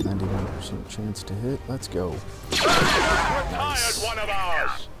 Flanked. 91% chance to hit. Let's go. Nice. One of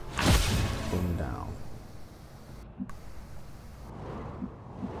ours. Boom down.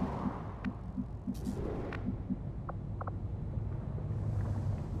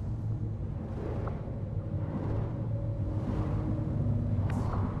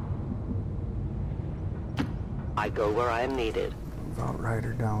 I go where I am needed. Move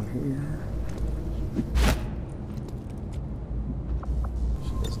Outrider down here.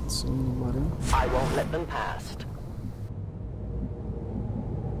 She doesn't see anybody. I won't let them past.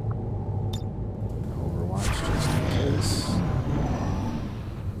 Overwatch just in case.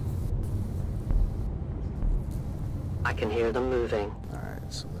 I can hear them moving.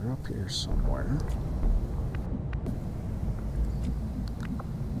 Alright, so they're up here somewhere.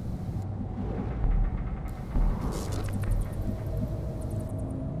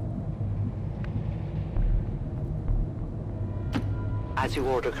 As you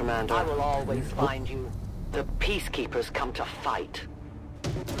order, Commander. I will always find you. The peacekeepers come to fight.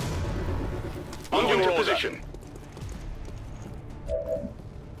 On your position.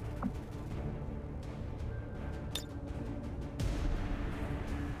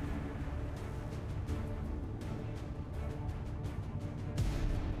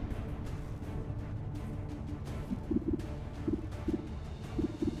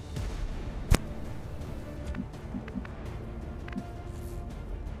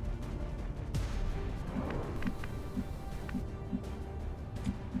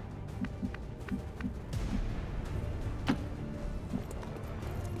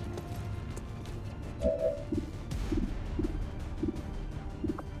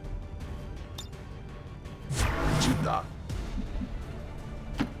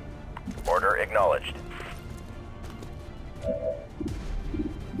 Order acknowledged.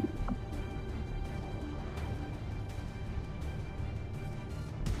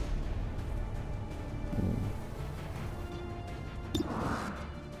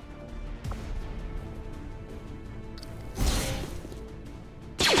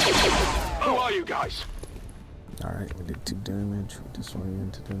 Who are you guys? Alright, we did 2 damage. We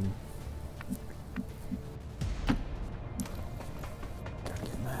disoriented him. Gotta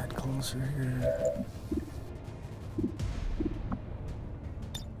get mad closer here.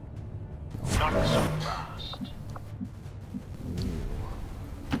 Not so fast.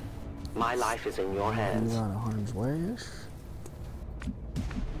 My life is in your hands. You out of harm's way-ish?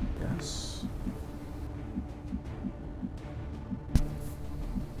 Yes.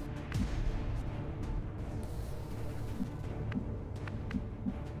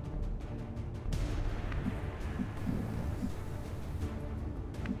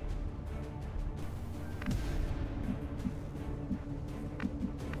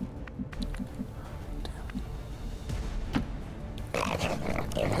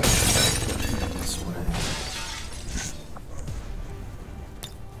 This way.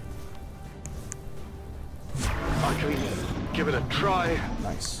 I can give it a try.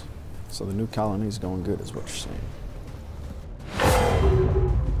 Nice. So the new colony is going good, is what you're saying.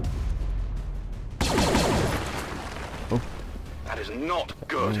 Oh. That is not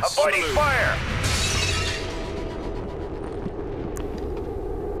good. Nice. Avoiding fire!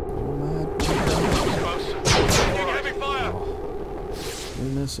 Close. Taking heavy fire. He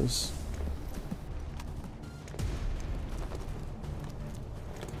misses.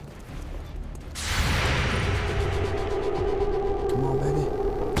 Come on, baby.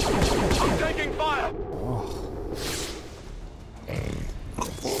 I'm taking fire.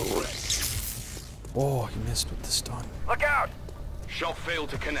 Oh, he missed with the stun. Look out! Shot failed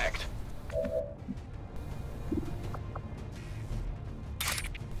to connect.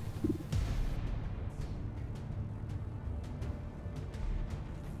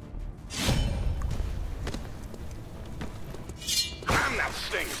 Damn, that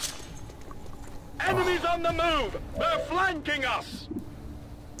stings. Enemies on the move! They're flanking us!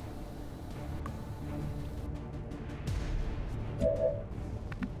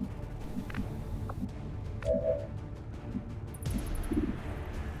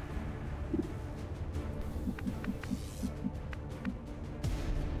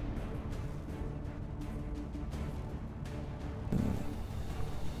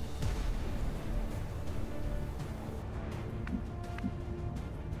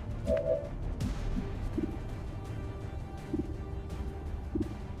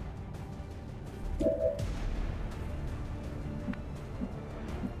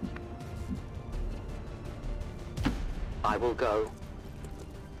 I will go.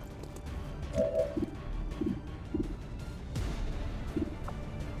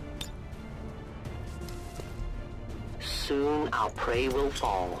 Soon our prey will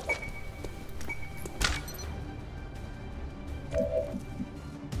fall.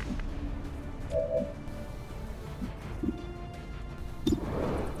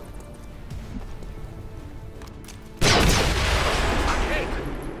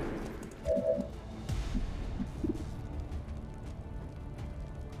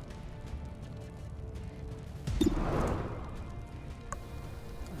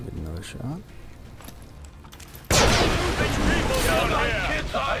 Another shot.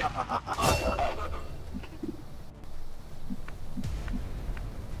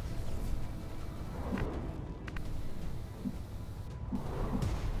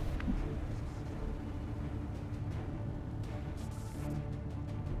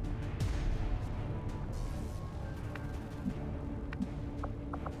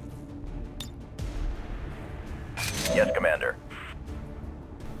 Yes, Commander.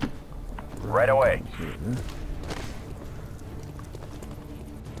 Right away.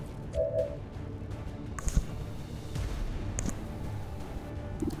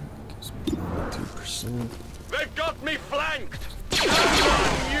 Gives me 92%. They've got me flanked!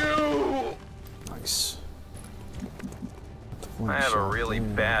 On you! Nice. I have a really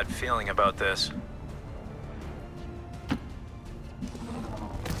bad feeling about this.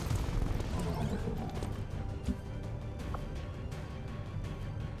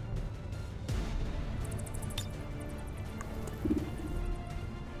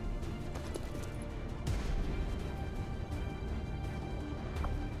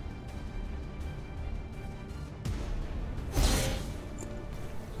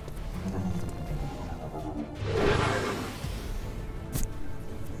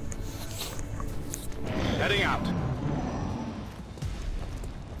 Heading out.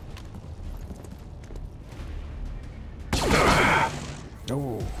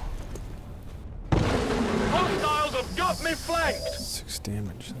 Oh. Hostiles have got me flanked! 6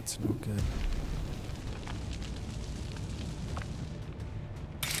 damage, that's no good.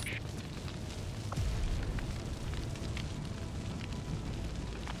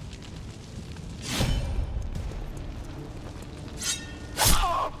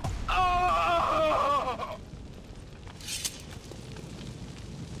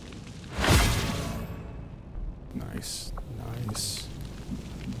 Nice, nice.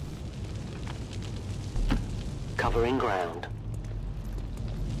 Covering ground.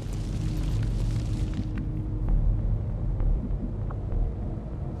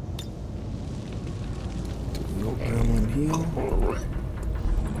 No gremlin heal.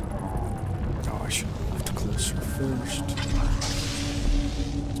 Oh, I should have moved closer first.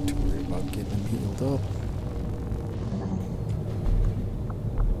 Too worried about getting him healed up.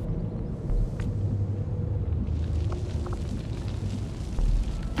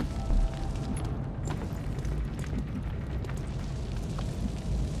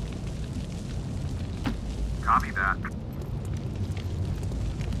 Copy that.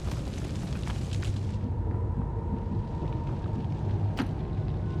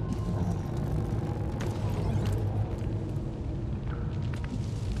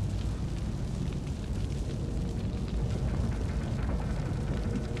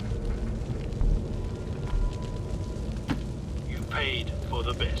 You paid for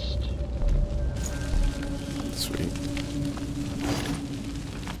the best. Sweet.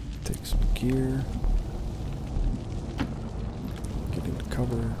 Take some gear. Get into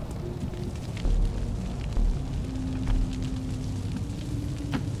cover.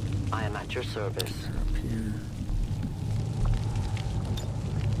 I am at your service. Up here.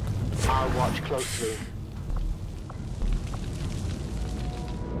 I'll watch closely.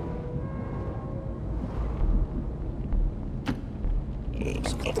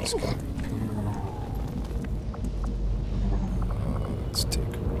 Let's get this guy up here. Let's take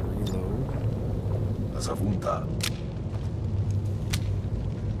a reload.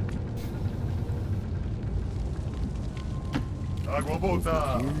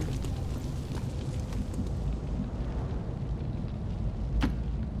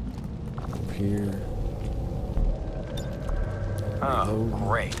 Over here. Oh,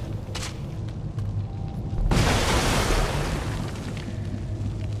 great.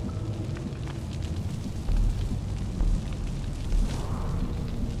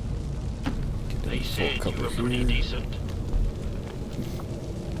 They said you were pretty decent.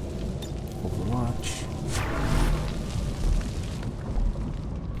 Overwatch.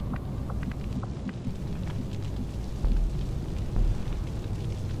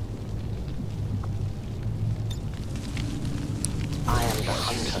 I am the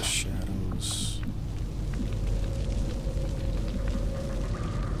hunter. Shadows.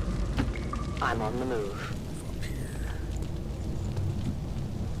 I'm on the move. Up here.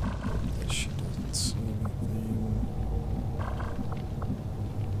 That shit doesn't see anything.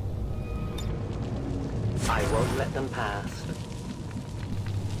 I won't let them pass.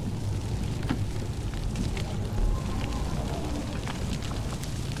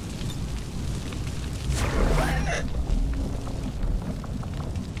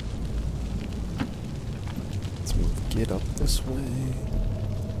 Let's move. Get up this way.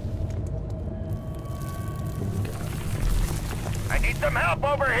 I need some help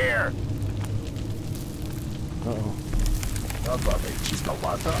over here! Uh-oh.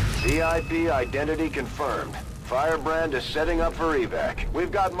 VIP identity confirmed. Firebrand is setting up for evac.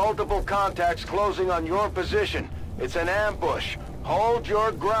 We've got multiple contacts closing on your position. It's an ambush. Hold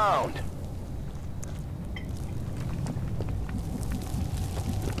your ground.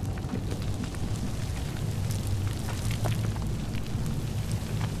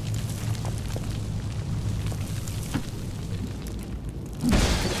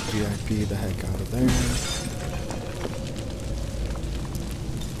 VIP the heck out of there.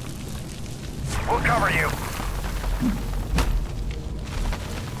 We'll cover you.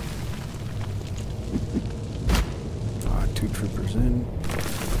 2 troopers in.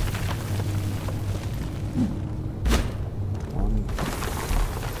 1.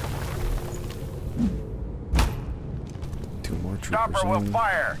 2 more troopers Stopper will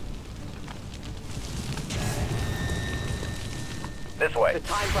fire. This way. The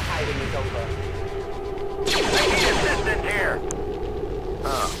time for hiding is over. I need assistance here.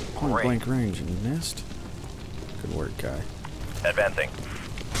 Oh, point blank range and you missed. Good work, guy. Advancing.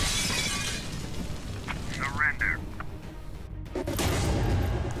 Surrender.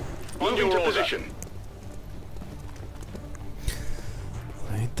 Moving to position.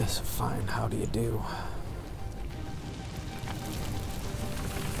 Ain't this fine? How do you do?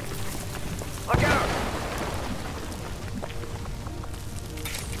 Look out!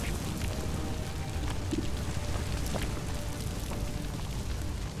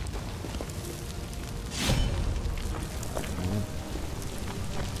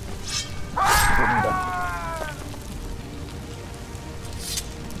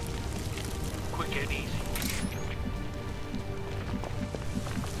 Quick and easy.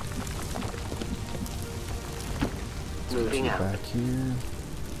 Moving out. Back here.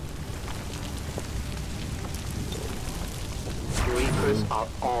 Reapers are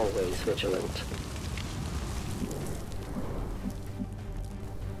always vigilant.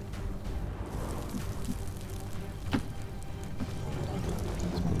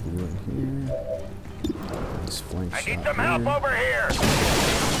 I need some help over here!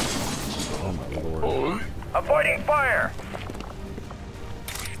 Oh my lord. Avoiding fire!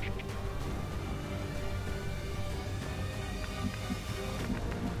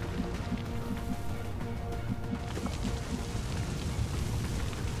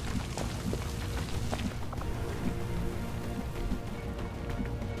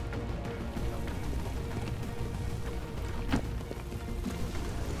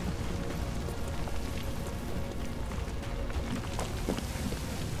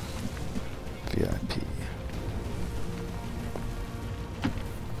 VIP.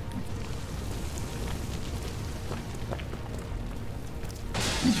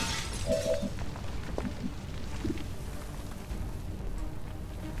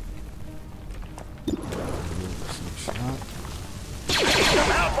 Shot.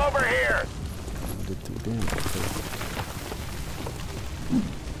 Some help over here! Did 2 damage. Perfect.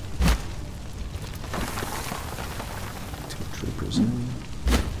 Two troopers in.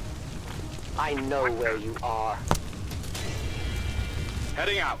 I know where you are.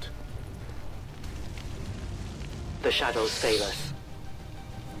 Heading out. The shadows fail us.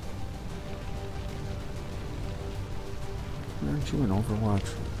 Aren't you in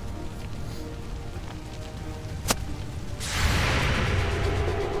Overwatch?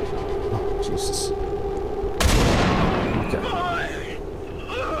 Oh, Jesus. Okay.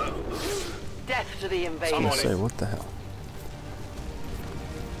 to the invasion. I was gonna say, what the hell?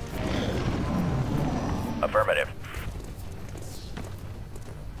 Affirmative.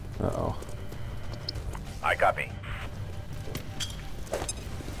 Uh-oh. I copy.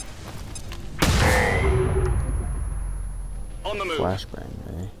 On the move. Flashbang,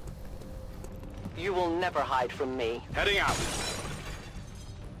 eh? You will never hide from me. Heading out.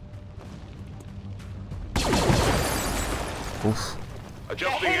 Oof.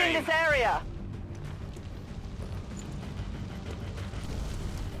 Adjusting They're hitting aim. this area.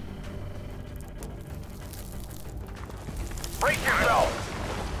 Brace yourself!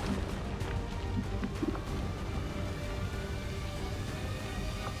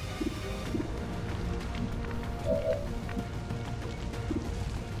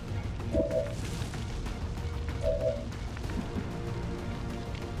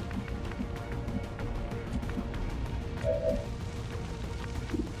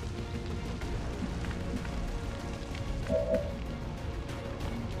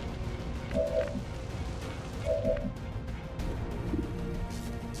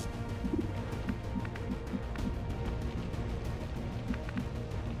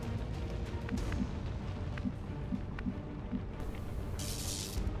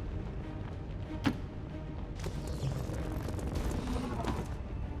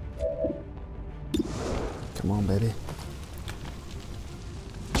 Come on, baby.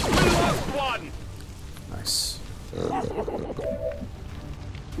 We lost one! Nice.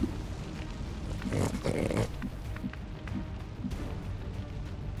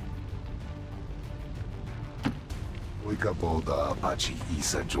 Wigabo da Apache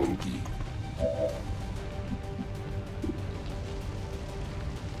Isa Jongi.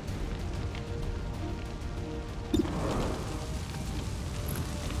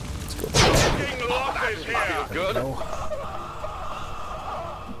 Taking losses here. Good.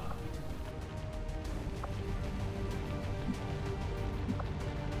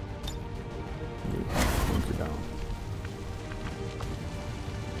 Bunker down.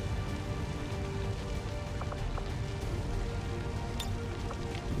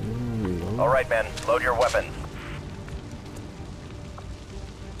 All right, men. Load your weapons.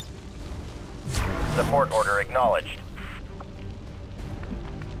 Support order acknowledged.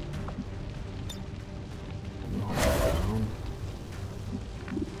 Down.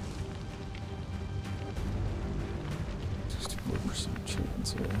 64%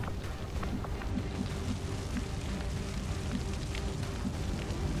 chance, yeah.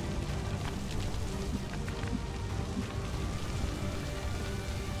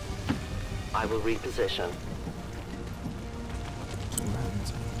 I will reposition. So what happens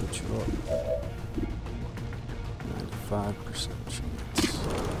if I put you up? 95% chance.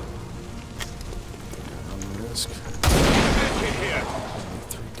 On the risk.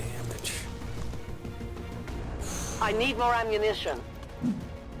 3 damage. I need more ammunition. Yeah,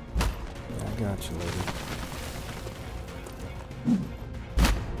 I got you, lady.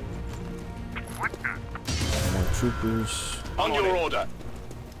 More troopers. On your order.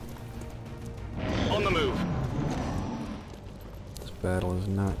 On the move. This battle is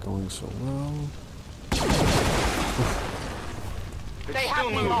not going so well. It's still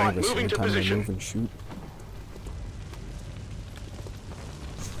moving. Moving to position. Move and shoot.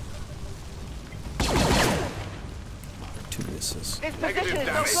 Two misses. This position is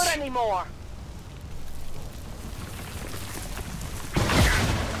no good anymore.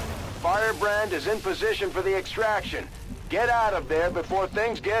 Firebrand is in position for the extraction. Get out of there before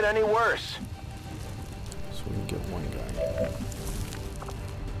things get any worse. So we can get one guy.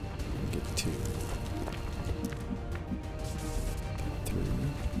 We can get 2. 3.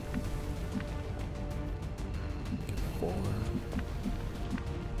 Get 4.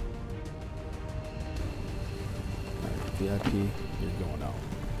 Alright, VIP, you're going out.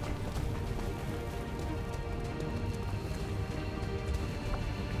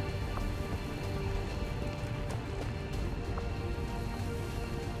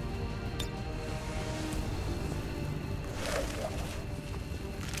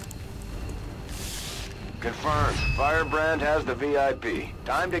 Confirmed. Firebrand has the VIP.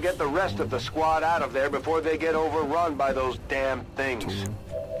 Time to get the rest of the squad out of there before they get overrun by those damn things. 2.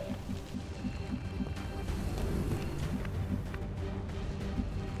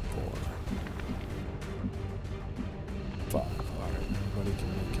 4. 5. Alright, everybody can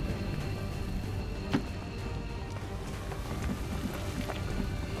make it.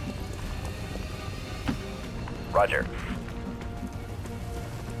 Roger.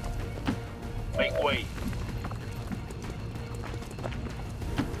 Make way.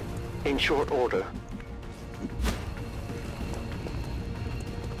 In short order.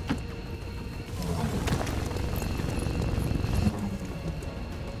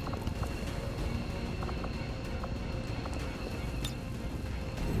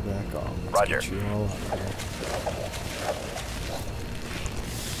 Roger. Get you all out of here.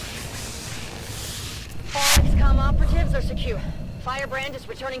 All XCOM operatives are secure. Firebrand is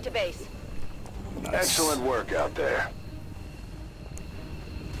returning to base. Nice. Excellent work out there.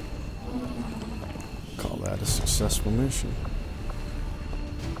 Call that a successful mission.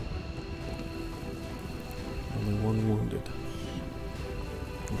 Only one wounded.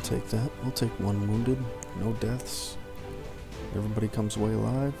 We'll take that. We'll take one wounded. No deaths. Everybody comes away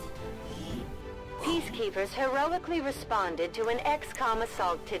alive. Peacekeepers heroically responded to an XCOM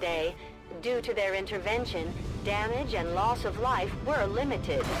assault today. Due to their intervention, damage and loss of life were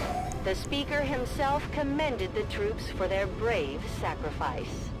limited. The speaker himself commended the troops for their brave sacrifice.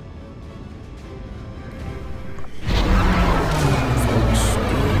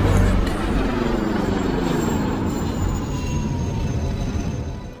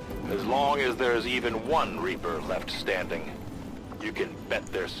 As long as there's even one Reaper left standing, you can bet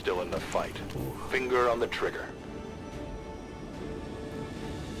they're still in the fight. Finger on the trigger.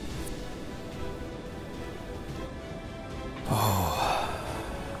 Oh,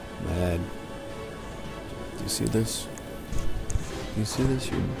 mad. Do you see this? Do you see this?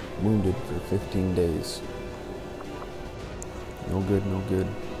 You're wounded for 15 days. No good, no good.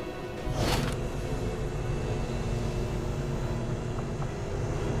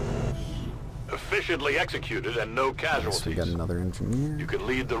 Efficiently executed and no casualties. We got another engineer. You could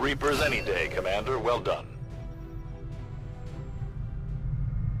lead the Reapers any day, Commander. Well done.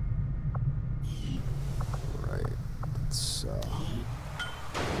 Right. Let's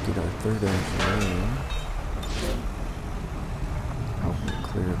get our third engineer in. Help me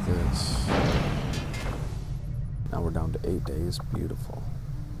clear this. Now we're down to 8 days. Beautiful.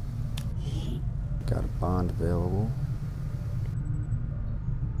 Got a bond available.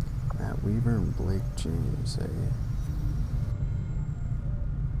 Matt Weaver and Blake James, eh?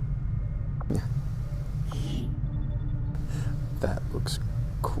 That looks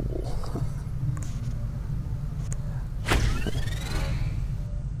cool.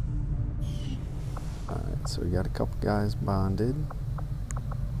 Alright, so we got a couple guys bonded.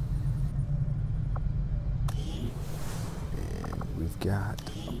 And we've got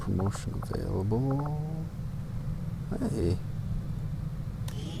a promotion available. Hey.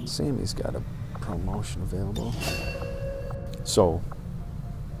 Sammy's got a promotion available. So,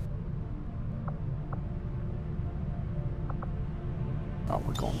 oh,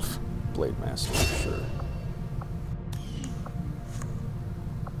 we're going Blade Master for sure.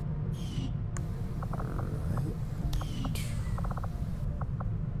 Alright.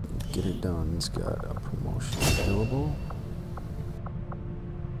 Get it done. He's got a promotion available.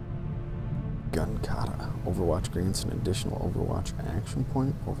 Gun Kata. Overwatch grants an additional Overwatch action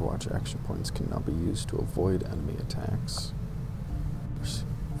point. Overwatch action points can now be used to avoid enemy attacks.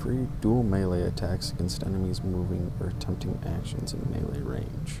 Free dual melee attacks against enemies moving or attempting actions in melee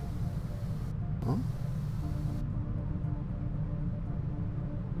range. Huh?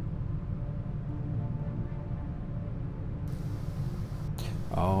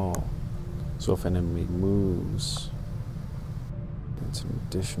 Oh. So if an enemy moves, it's an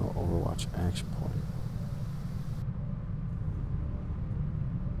additional Overwatch action point.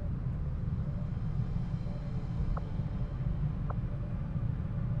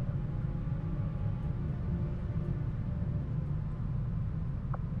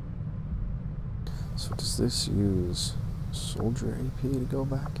 So does this use soldier AP to go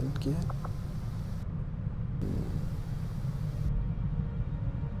back and get?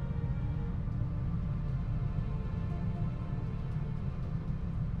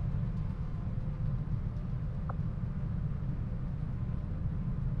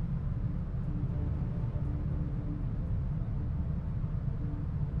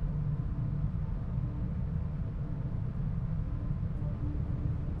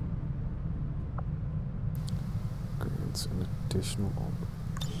 An additional.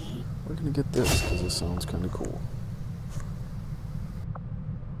 We're gonna get this because it sounds kind of cool.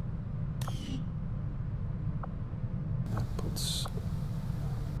 That puts.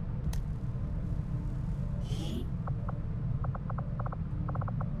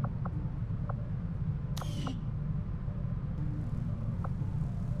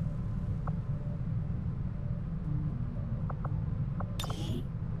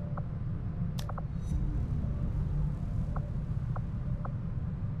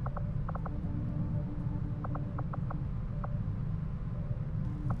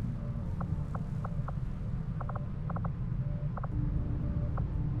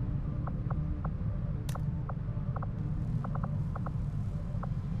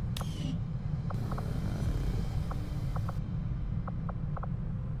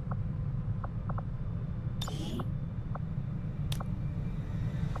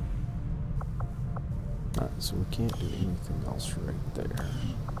 Alright, so we can't do anything else right there.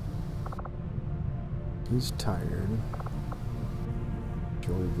 He's tired.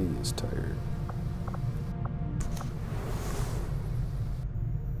 Joey V is tired.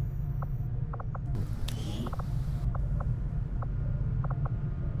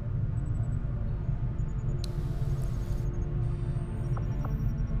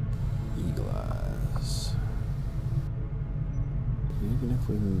 Eagle-eyes. Even if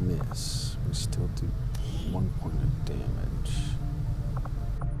we miss, we still do 1 point of damage.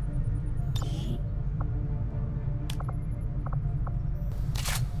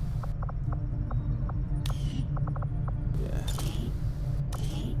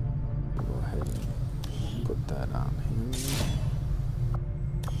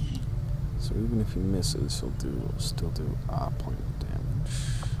 Even if he misses, he'll still do a point of damage.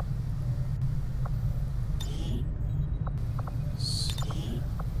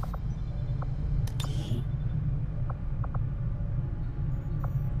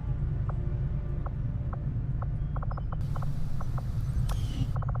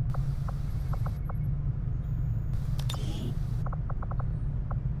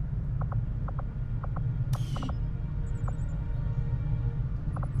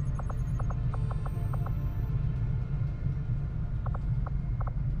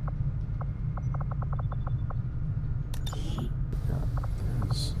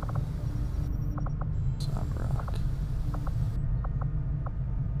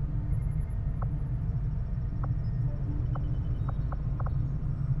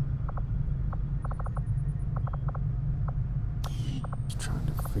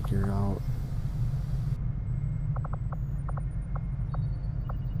 Figure out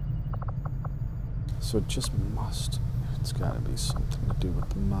so it just it's got to be something to do with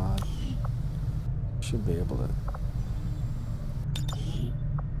the mod. Should be able to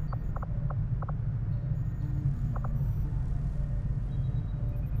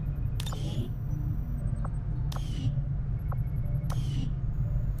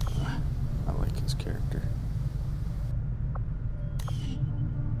I like his character.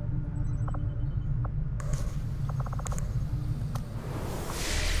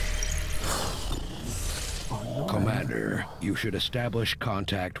 Commander, you should establish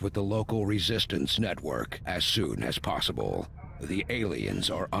contact with the local resistance network as soon as possible. The aliens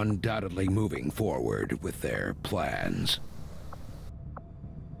are undoubtedly moving forward with their plans.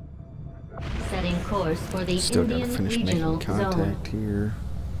 Setting course for the Still Indian gotta finish Regional making contact Zone. here.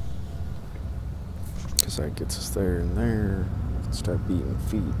 Because that gets us there and there. Start beating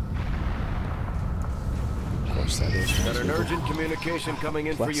feet. Of course, that is. Got an urgent communication coming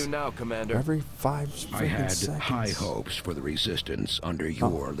in for you now, Commander. Every 5 I had seconds. high hopes for the resistance under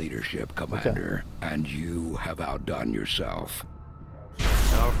your leadership, Commander, and you have outdone yourself.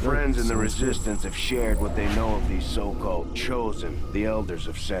 Our friends in the Resistance have shared what they know of these so-called Chosen the Elders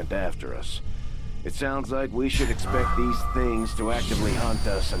have sent after us. It sounds like we should expect these things to actively hunt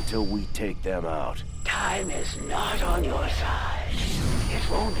us until we take them out. Time is not on your side. It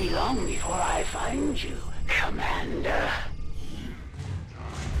won't be long before I find you, Commander.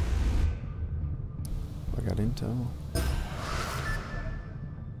 I got intel.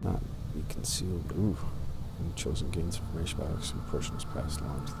 Not be concealed. Ooh. And Chosen gains information about some persons passed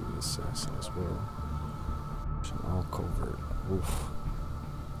along to the assassin as well. All covert. Oof.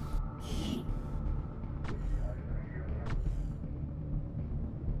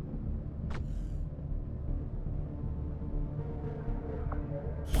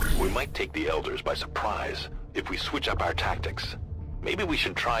 We might take the Elders by surprise if we switch up our tactics. Maybe we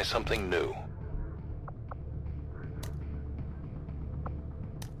should try something new.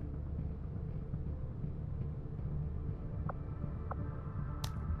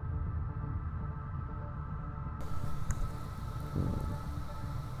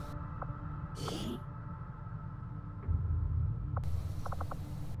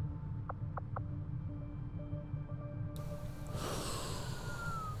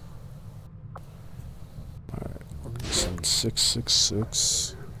 Alright, we're gonna send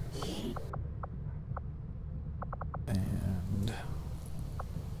 666. And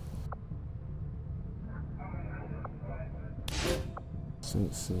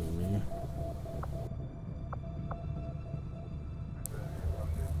didn't see me.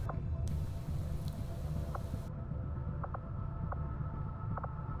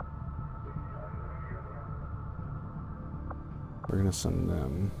 We're gonna send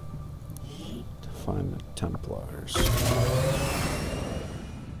them to find the Templars.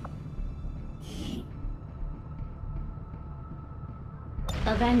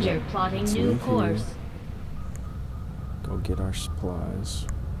 Avenger plotting Let's new leave course. here. Go get our supplies.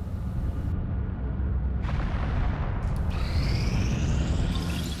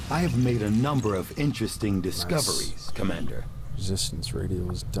 I have made a number of interesting discoveries, Commander. Resistance radio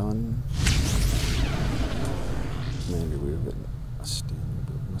is done. Commander, we have a standing,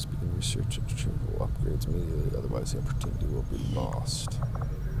 but we must begin research and retrieval upgrades immediately, otherwise the opportunity will be lost.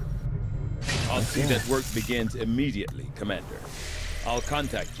 I'll see that work begins immediately, Commander. I'll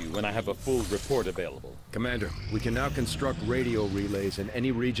contact you when I have a full report available. Commander, we can now construct radio relays in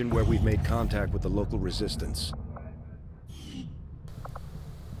any region where we've made contact with the local resistance.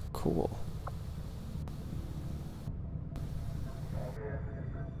 Cool.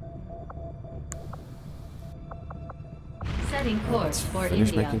 Setting course for India.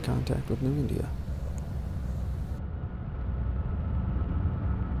 Finish making contact with New India.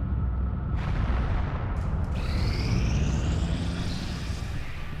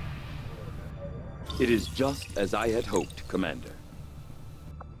 It is just as I had hoped, Commander.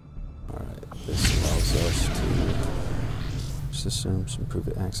 Alright, this allows us to systems improve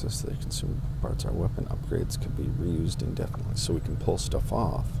the access to the consumable parts. Our weapon upgrades can be reused indefinitely, so we can pull stuff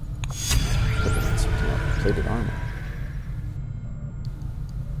off. Put it in something like plated armor.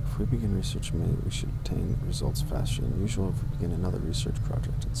 If we begin research immediately, we should obtain results faster than usual if we begin another research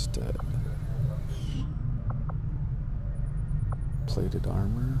project instead. Plated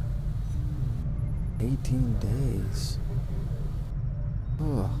armor. 18 days.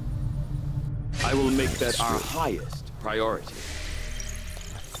 Ugh. I will make that our highest priority.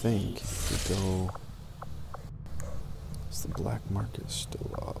 I think if we go... Is the black market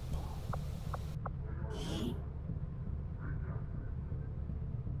still up?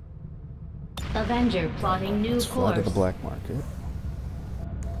 Avenger plotting new Let's fly course. to the black market.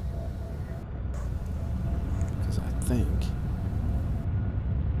 Because I think...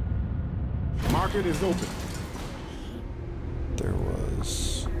 Market is open. There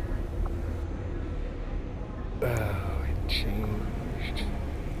was... Oh, it changed.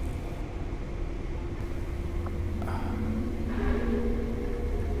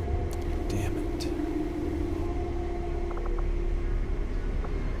 Damn it.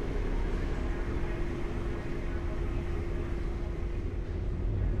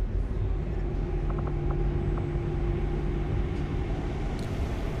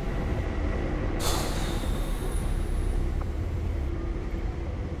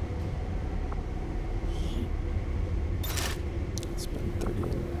 It's been 30.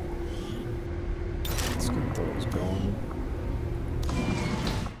 Let's get those going.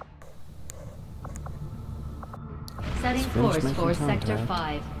 Setting course for Sector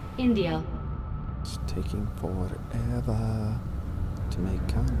 5, India. It's taking forever to make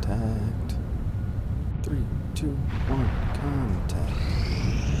contact. 3, 2, 1, contact.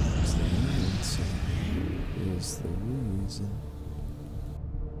 Is the answer. Is the reason.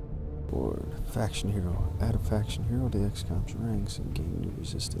 Board. Faction hero. Add a faction hero to XCOM's ranks and gain new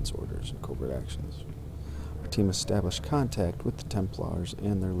resistance orders and covert actions. Our team established contact with the Templars,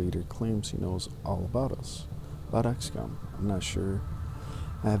 and their leader claims he knows all about us. About XCOM. I'm not sure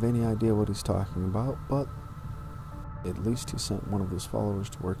I have any idea what he's talking about, but at least he sent one of his followers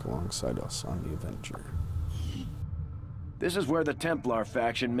to work alongside us on the Avenger. This is where the Templar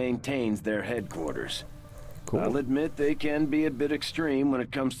faction maintains their headquarters. Cool. I'll admit they can be a bit extreme when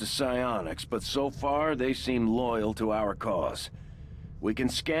it comes to psionics, but so far they seem loyal to our cause. We can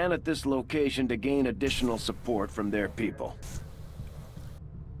scan at this location to gain additional support from their people.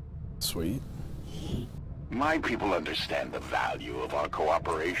 Sweet. My people understand the value of our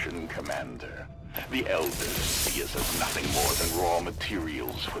cooperation, Commander. The Elders see us as nothing more than raw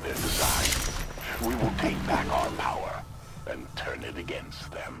materials for their designs. We will take back our power and turn it against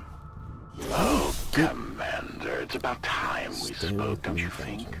them. Oh, Commander, it's about time we spoke, don't you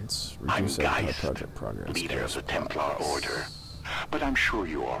think? I'm Geist, leader of the Templar Order. But I'm sure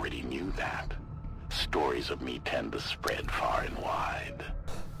you already knew that. Stories of me tend to spread far and wide.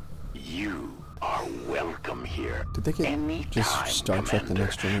 You are welcome here. Did they get just Star Trek The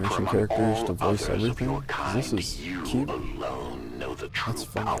Next Generation characters to voice everything? This is cute. Alone know the true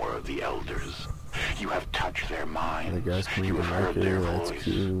power of the Elders. You have touched their minds, The guys you have heard their that's voice,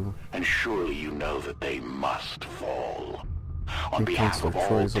 cute. and surely you know that they must fall. On He behalf of thinks all that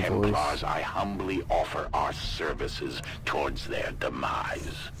Troy's a voice. Templars, I humbly offer our services towards their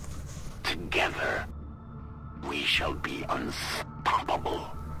demise. Together, we shall be unstoppable.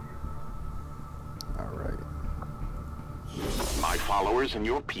 Alright. My followers and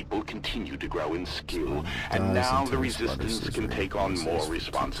your people continue to grow in skill, and now the Resistance can take on more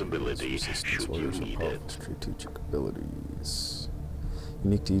responsibility should you need it. Strategic abilities.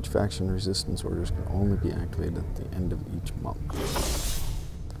 Unique to each faction, resistance orders can only be activated at the end of each month.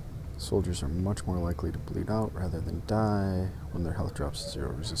 So Soldiers are much more likely to bleed out rather than die when their health drops to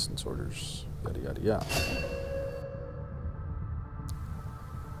 0 resistance orders. Yada yada yada.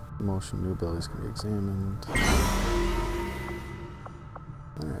 Promotion, new abilities can be examined.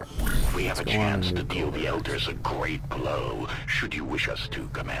 Alright. We have a chance to deal the Elders a great blow, should you wish us to,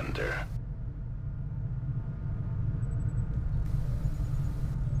 Commander.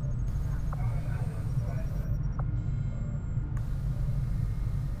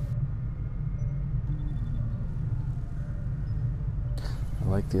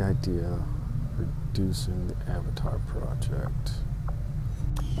 I like the idea of reducing the Avatar project.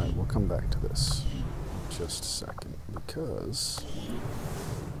 Alright, we'll come back to this in just a second, because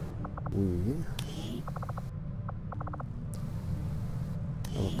we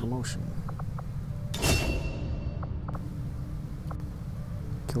have a promotion.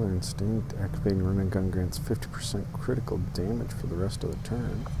 Killer Instinct, activating run and gun grants 50% critical damage for the rest of the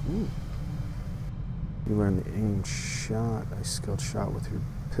turn. Ooh. You learn the aim shot, a skilled shot with your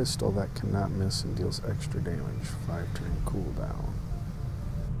pistol that cannot miss and deals extra damage. 5-turn cooldown.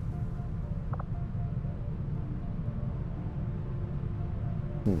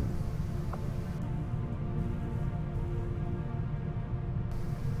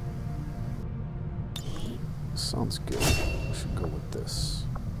 Sounds good. We should go with this.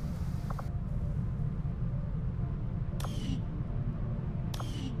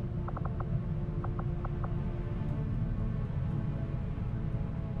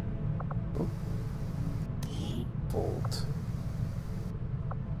 Oh. Bolt.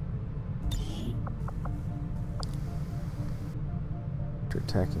 After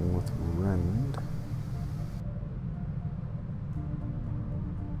attacking with Rend,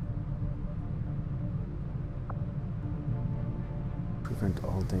 prevent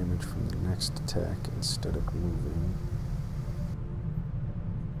all damage from the next attack instead of moving.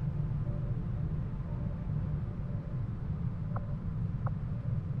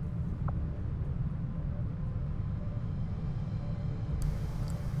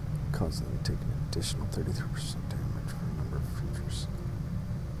 Cause them to take an additional 33% damage for a number of features.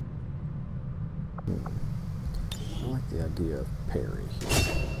 I like the idea of parry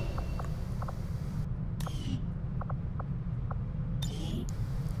here.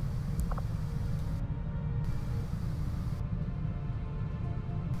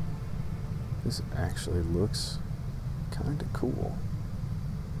 This actually looks kind of cool,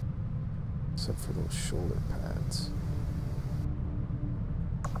 except for those shoulder pads.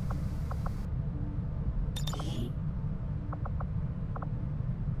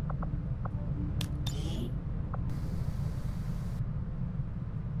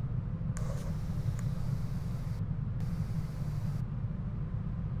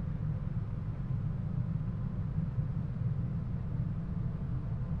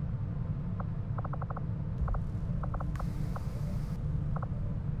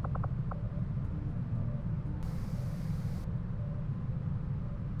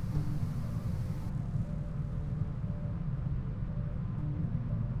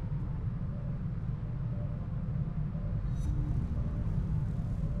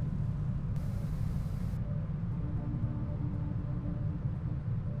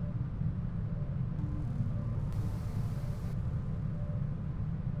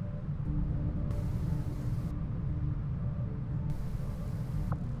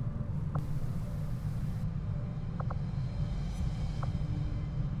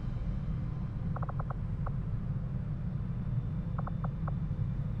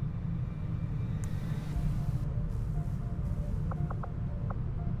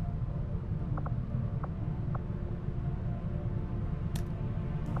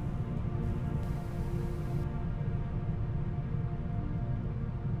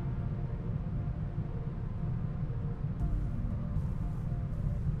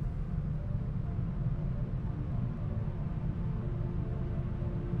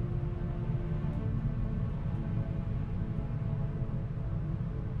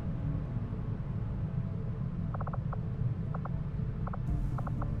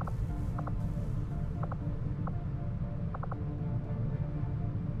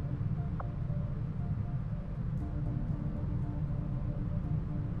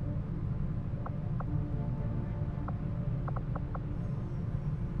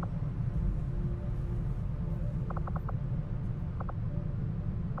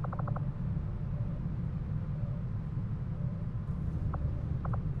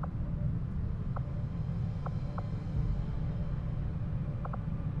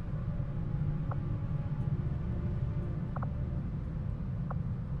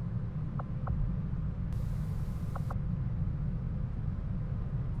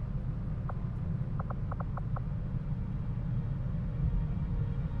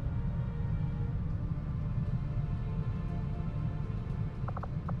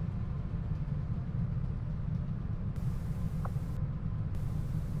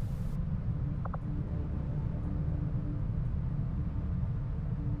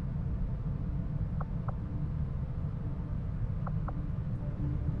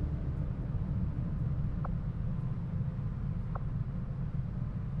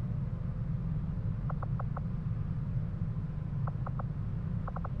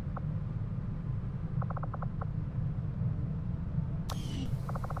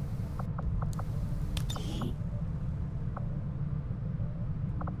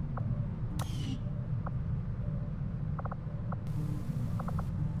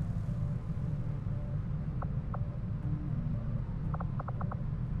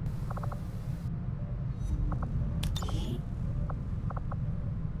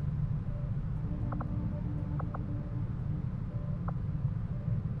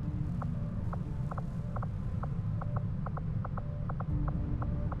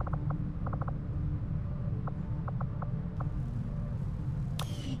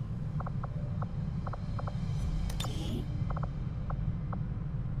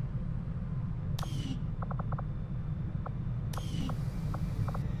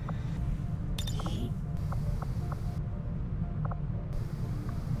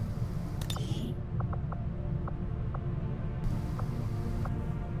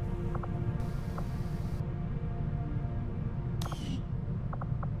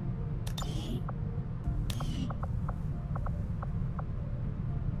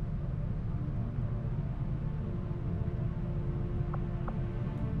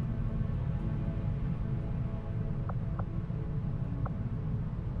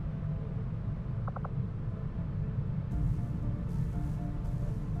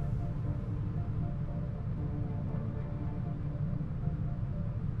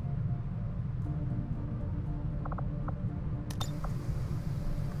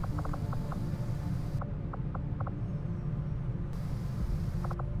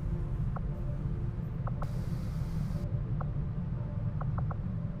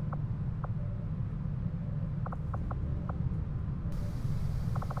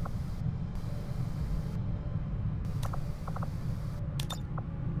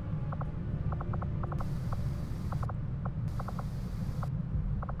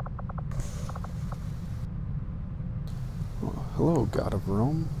 Hello, God of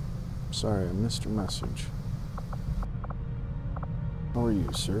Rome. Sorry, I missed your message. How are you,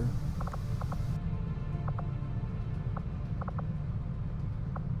 sir?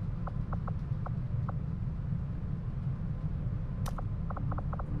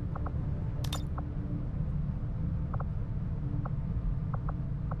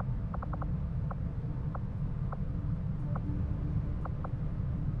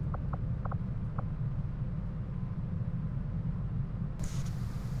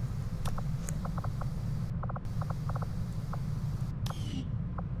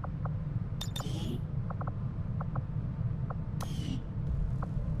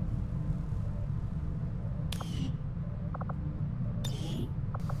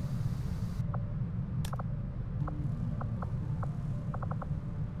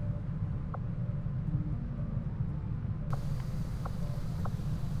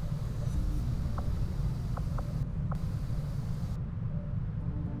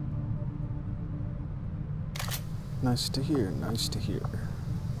 Nice to hear, nice to hear.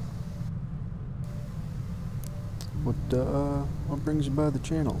 What brings you by the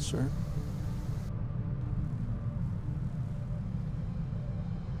channel, sir?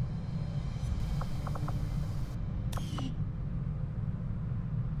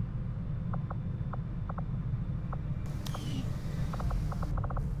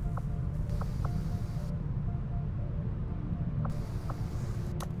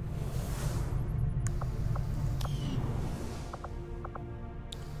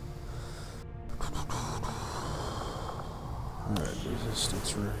 Alright,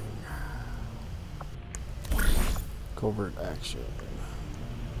 resistance ring. Covert action.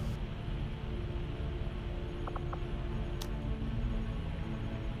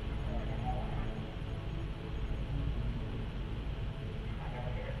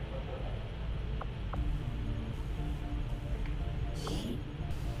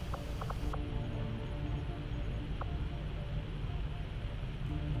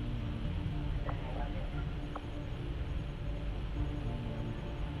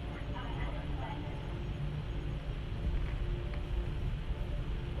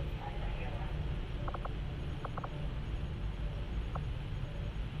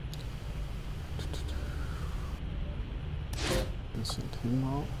 Send him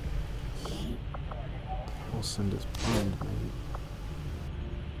out. We'll send his bond mate.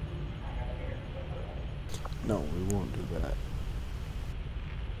 No, we won't do that.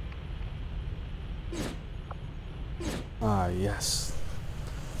 Ah, yes.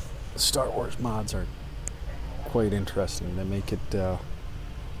 The Star Wars mods are quite interesting. They make it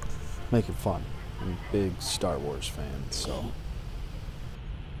fun. I'm a big Star Wars fan, so.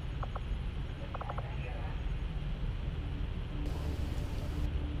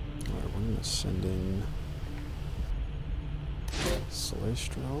 Send in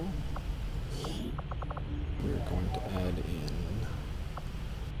Celestro. We're going to add in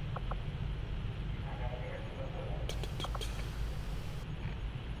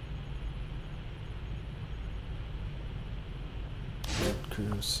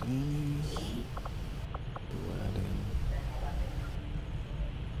Sammy. We'll add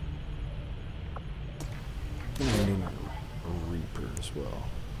in a Reaper as well.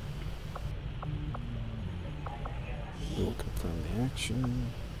 We'll confirm the action.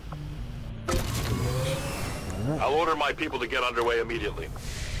 Alright. I'll order my people to get underway immediately.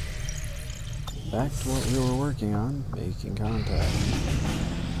 Back to what we were working on, making contact.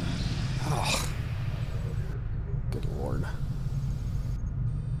 Oh. Good lord.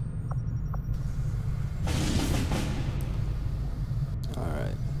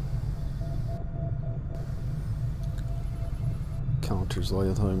 Alright. Counters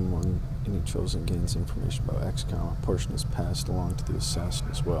loyal time when any chosen gains information about XCOM. A portion is passed along to the assassin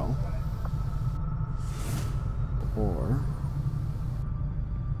as well. Or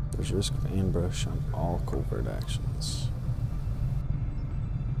there's risk of ambush on all covert actions.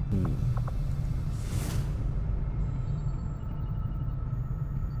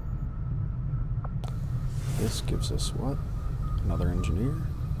 This gives us what? Another engineer?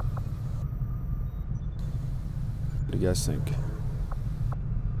 What do you guys think?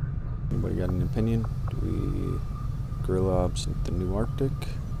 Anybody got an opinion? Do we Guerrilla Ops the New Arctic?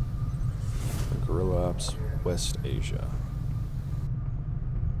 Or Guerrilla Ops West Asia?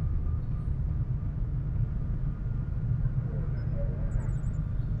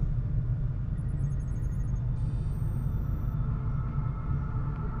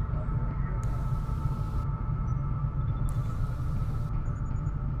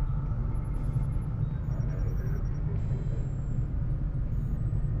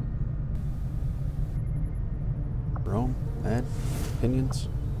 Rome, Ed. opinions?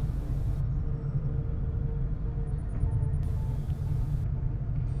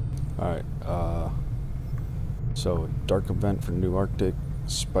 Alright, so dark event for New Arctic,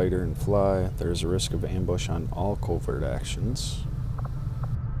 spider and fly. There's a risk of ambush on all covert actions.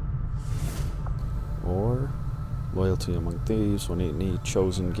 Or loyalty among thieves. When any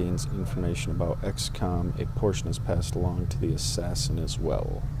chosen gains information about XCOM, a portion is passed along to the assassin as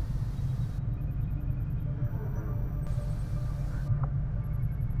well.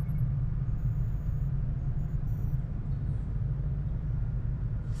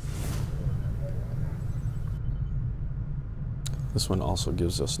 This one also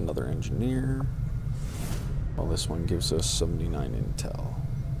gives us another engineer, while this one gives us 79 intel.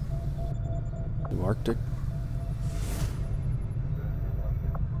 New Arctic.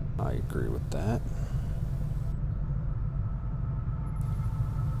 I agree with that.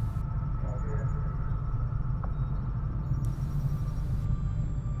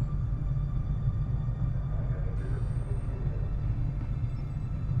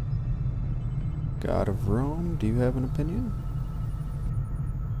 God of Rome, do you have an opinion?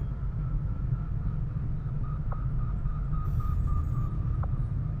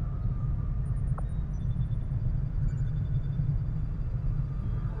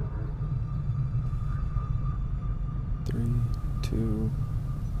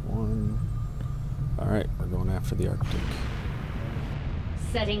 Alright, we're going after the Arctic.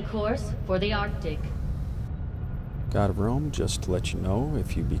 Setting course for the Arctic. God of Rome, just to let you know,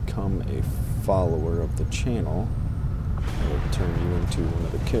 if you become a follower of the channel, I will turn you into one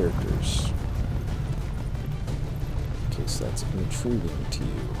of the characters. In case that's intriguing to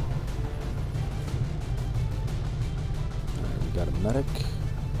you. Alright, we got a medic.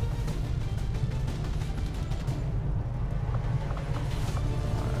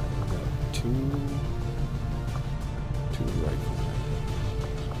 Two riflemen.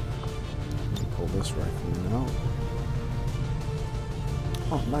 Let me pull this rifleman out.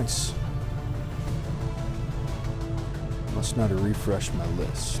 Oh, nice. Must not have refreshed my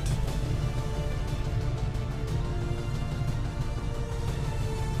list.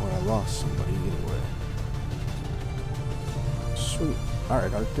 Or I lost somebody either way. Sweet.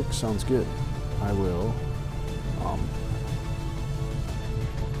 Alright, Arctic, sounds good. I will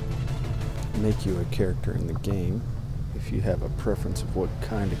make you a character in the game. If you have a preference of what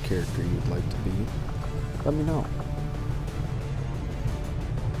kind of character you'd like to be, let me know.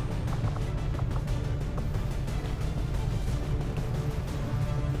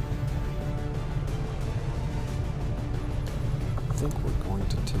 I think we're going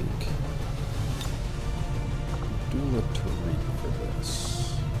to take Dula Tariq for this.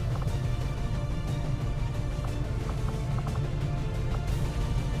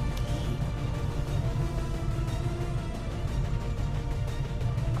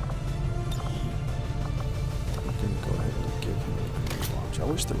 I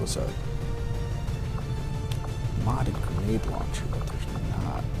wish there was a modded grenade launcher, but there's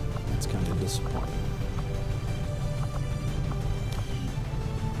not. That's kind of disappointing.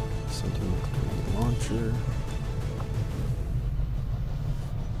 Something with grenade launcher.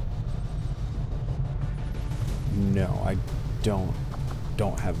 No, I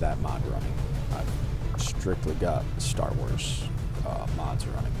don't have that mod running. I've strictly got Star Wars mods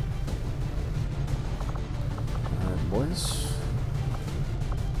running. Alright, boys.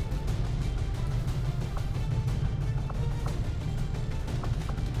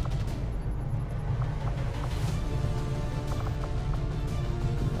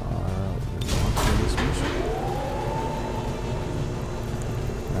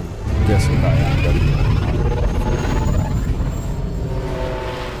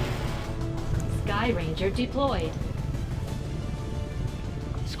 Sky Ranger deployed.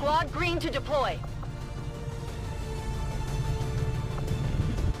 Squad green to deploy.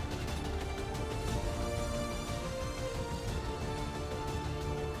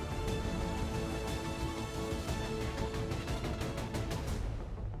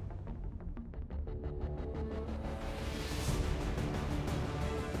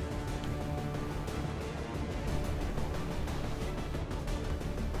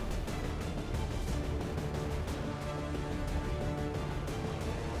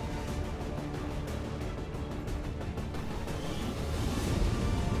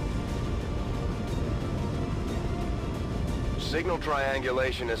 Signal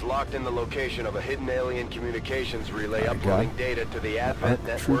triangulation is locked in the location of a hidden alien communications relay uploading data to the Advent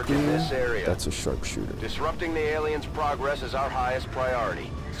network in this area. That's a sharpshooter. Disrupting the aliens' progress is our highest priority,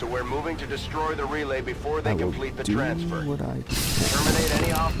 so we're moving to destroy the relay before they complete the transfer. Terminate any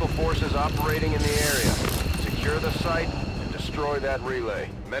hostile forces operating in the area. Secure the site and destroy that relay.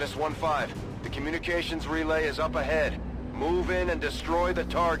 Menace 1-5, the communications relay is up ahead. Move in and destroy the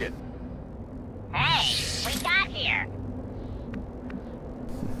target. Hey, we got here.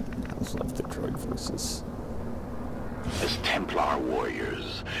 I love the droid voices. As Templar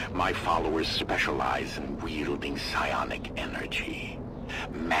warriors, my followers specialize in wielding psionic energy,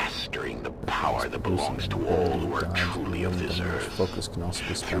 mastering the power that belongs to all who are truly of this earth. Focus can also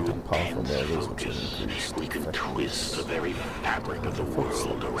be spent on powerful abilities which will increase we can twist the very fabric of the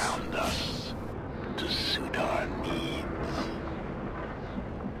world around us to suit our needs.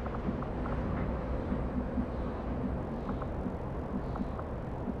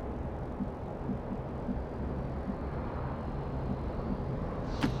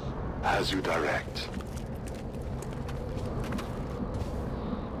 As you direct.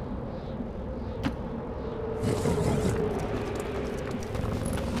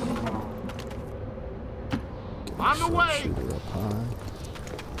 On the way! Shoot it up high.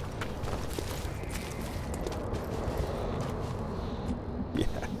 Yeah.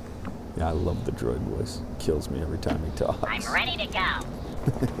 Yeah, I love the droid voice. Kills me every time he talks. I'm ready to go.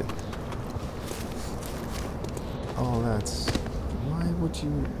 Oh, that's... Why would you...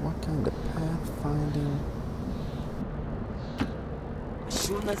 What kind of pathfinding?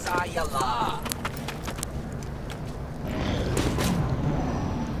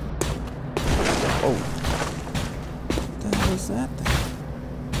 Oh. What the hell is that thing?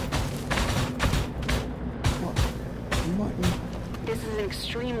 What? This is an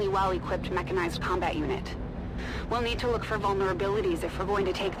extremely well-equipped mechanized combat unit. We'll need to look for vulnerabilities if we're going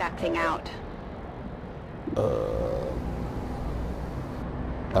to take that thing out.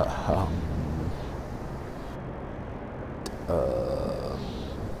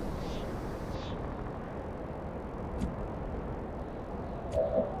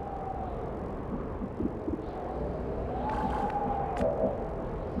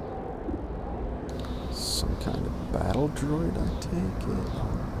 Some kind of battle droid, I take it.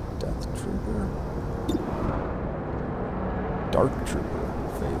 Death Trooper. Dark Trooper,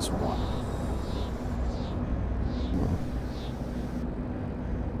 Phase 1.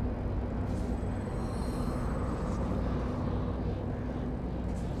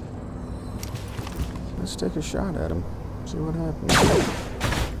 Let's take a shot at him. See what happens.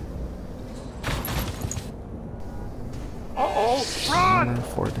 Uh-oh! Run!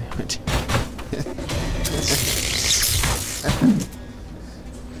 4 damage.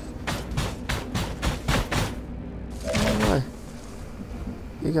 Oh boy.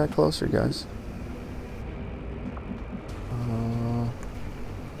 He got closer, guys.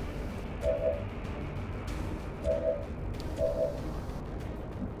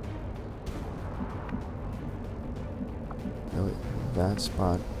 Really, that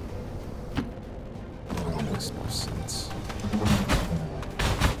spot makes no sense.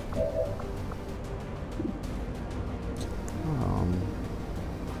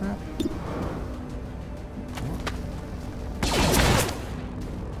 Crap.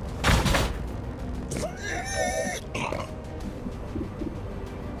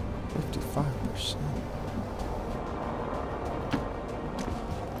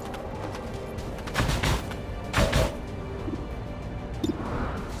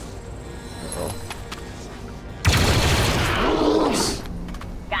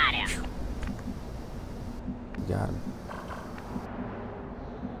 Got him.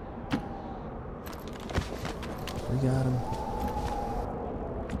 We got him.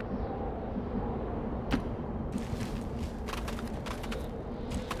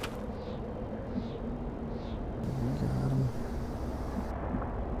 We got him.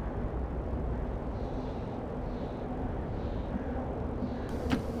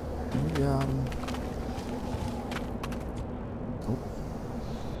 We got him. Oh.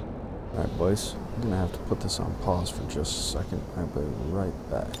 Alright, boys. I'm gonna have to put this on pause for just a second. I'll be right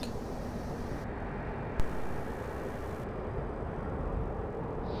back.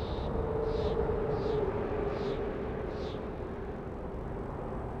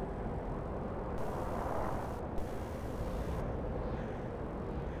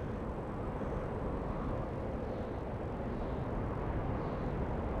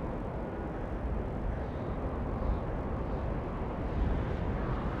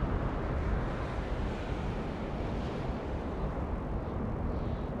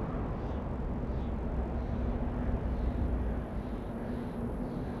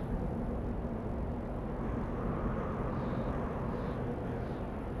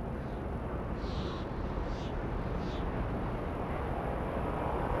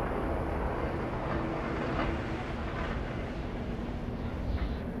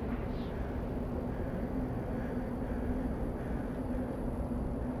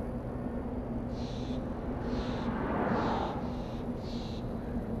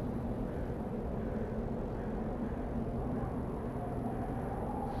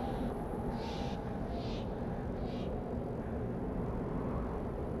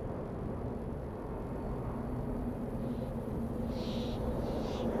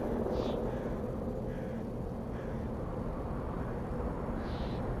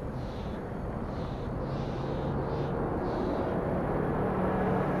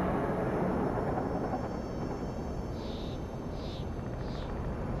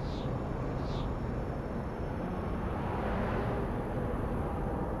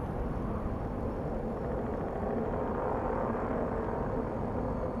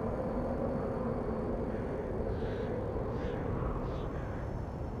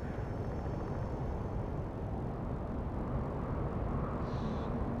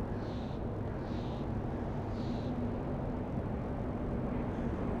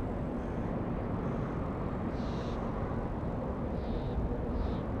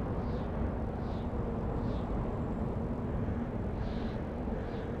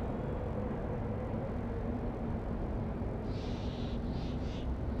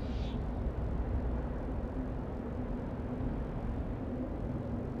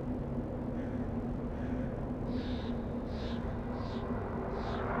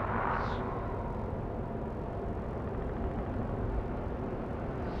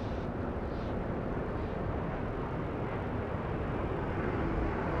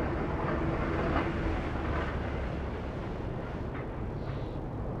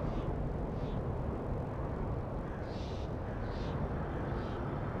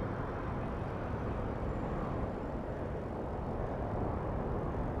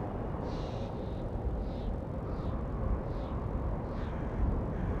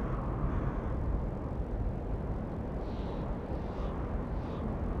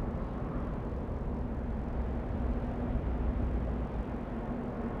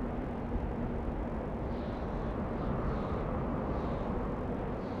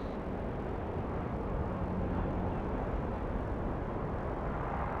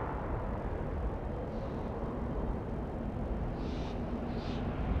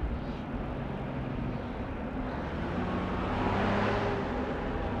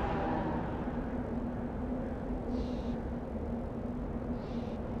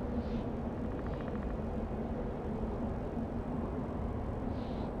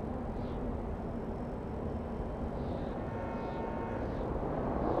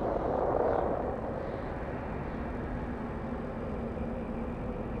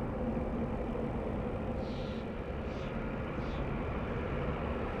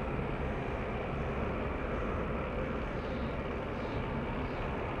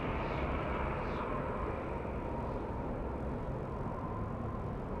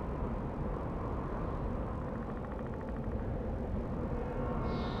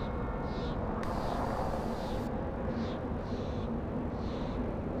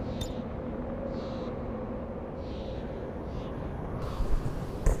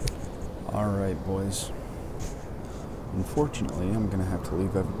 Alright, boys. Unfortunately, I'm going to have to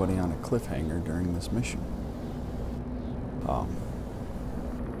leave everybody on a cliffhanger during this mission.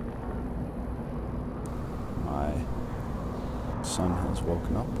 My son has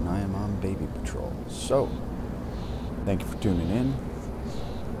woken up and I am on baby patrol. So, thank you for tuning in.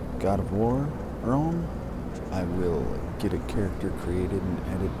 God of War Rome. I will get a character created and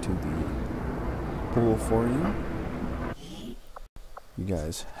added to the pool for you. You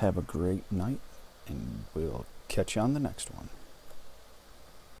guys have a great night, and we'll catch you on the next one.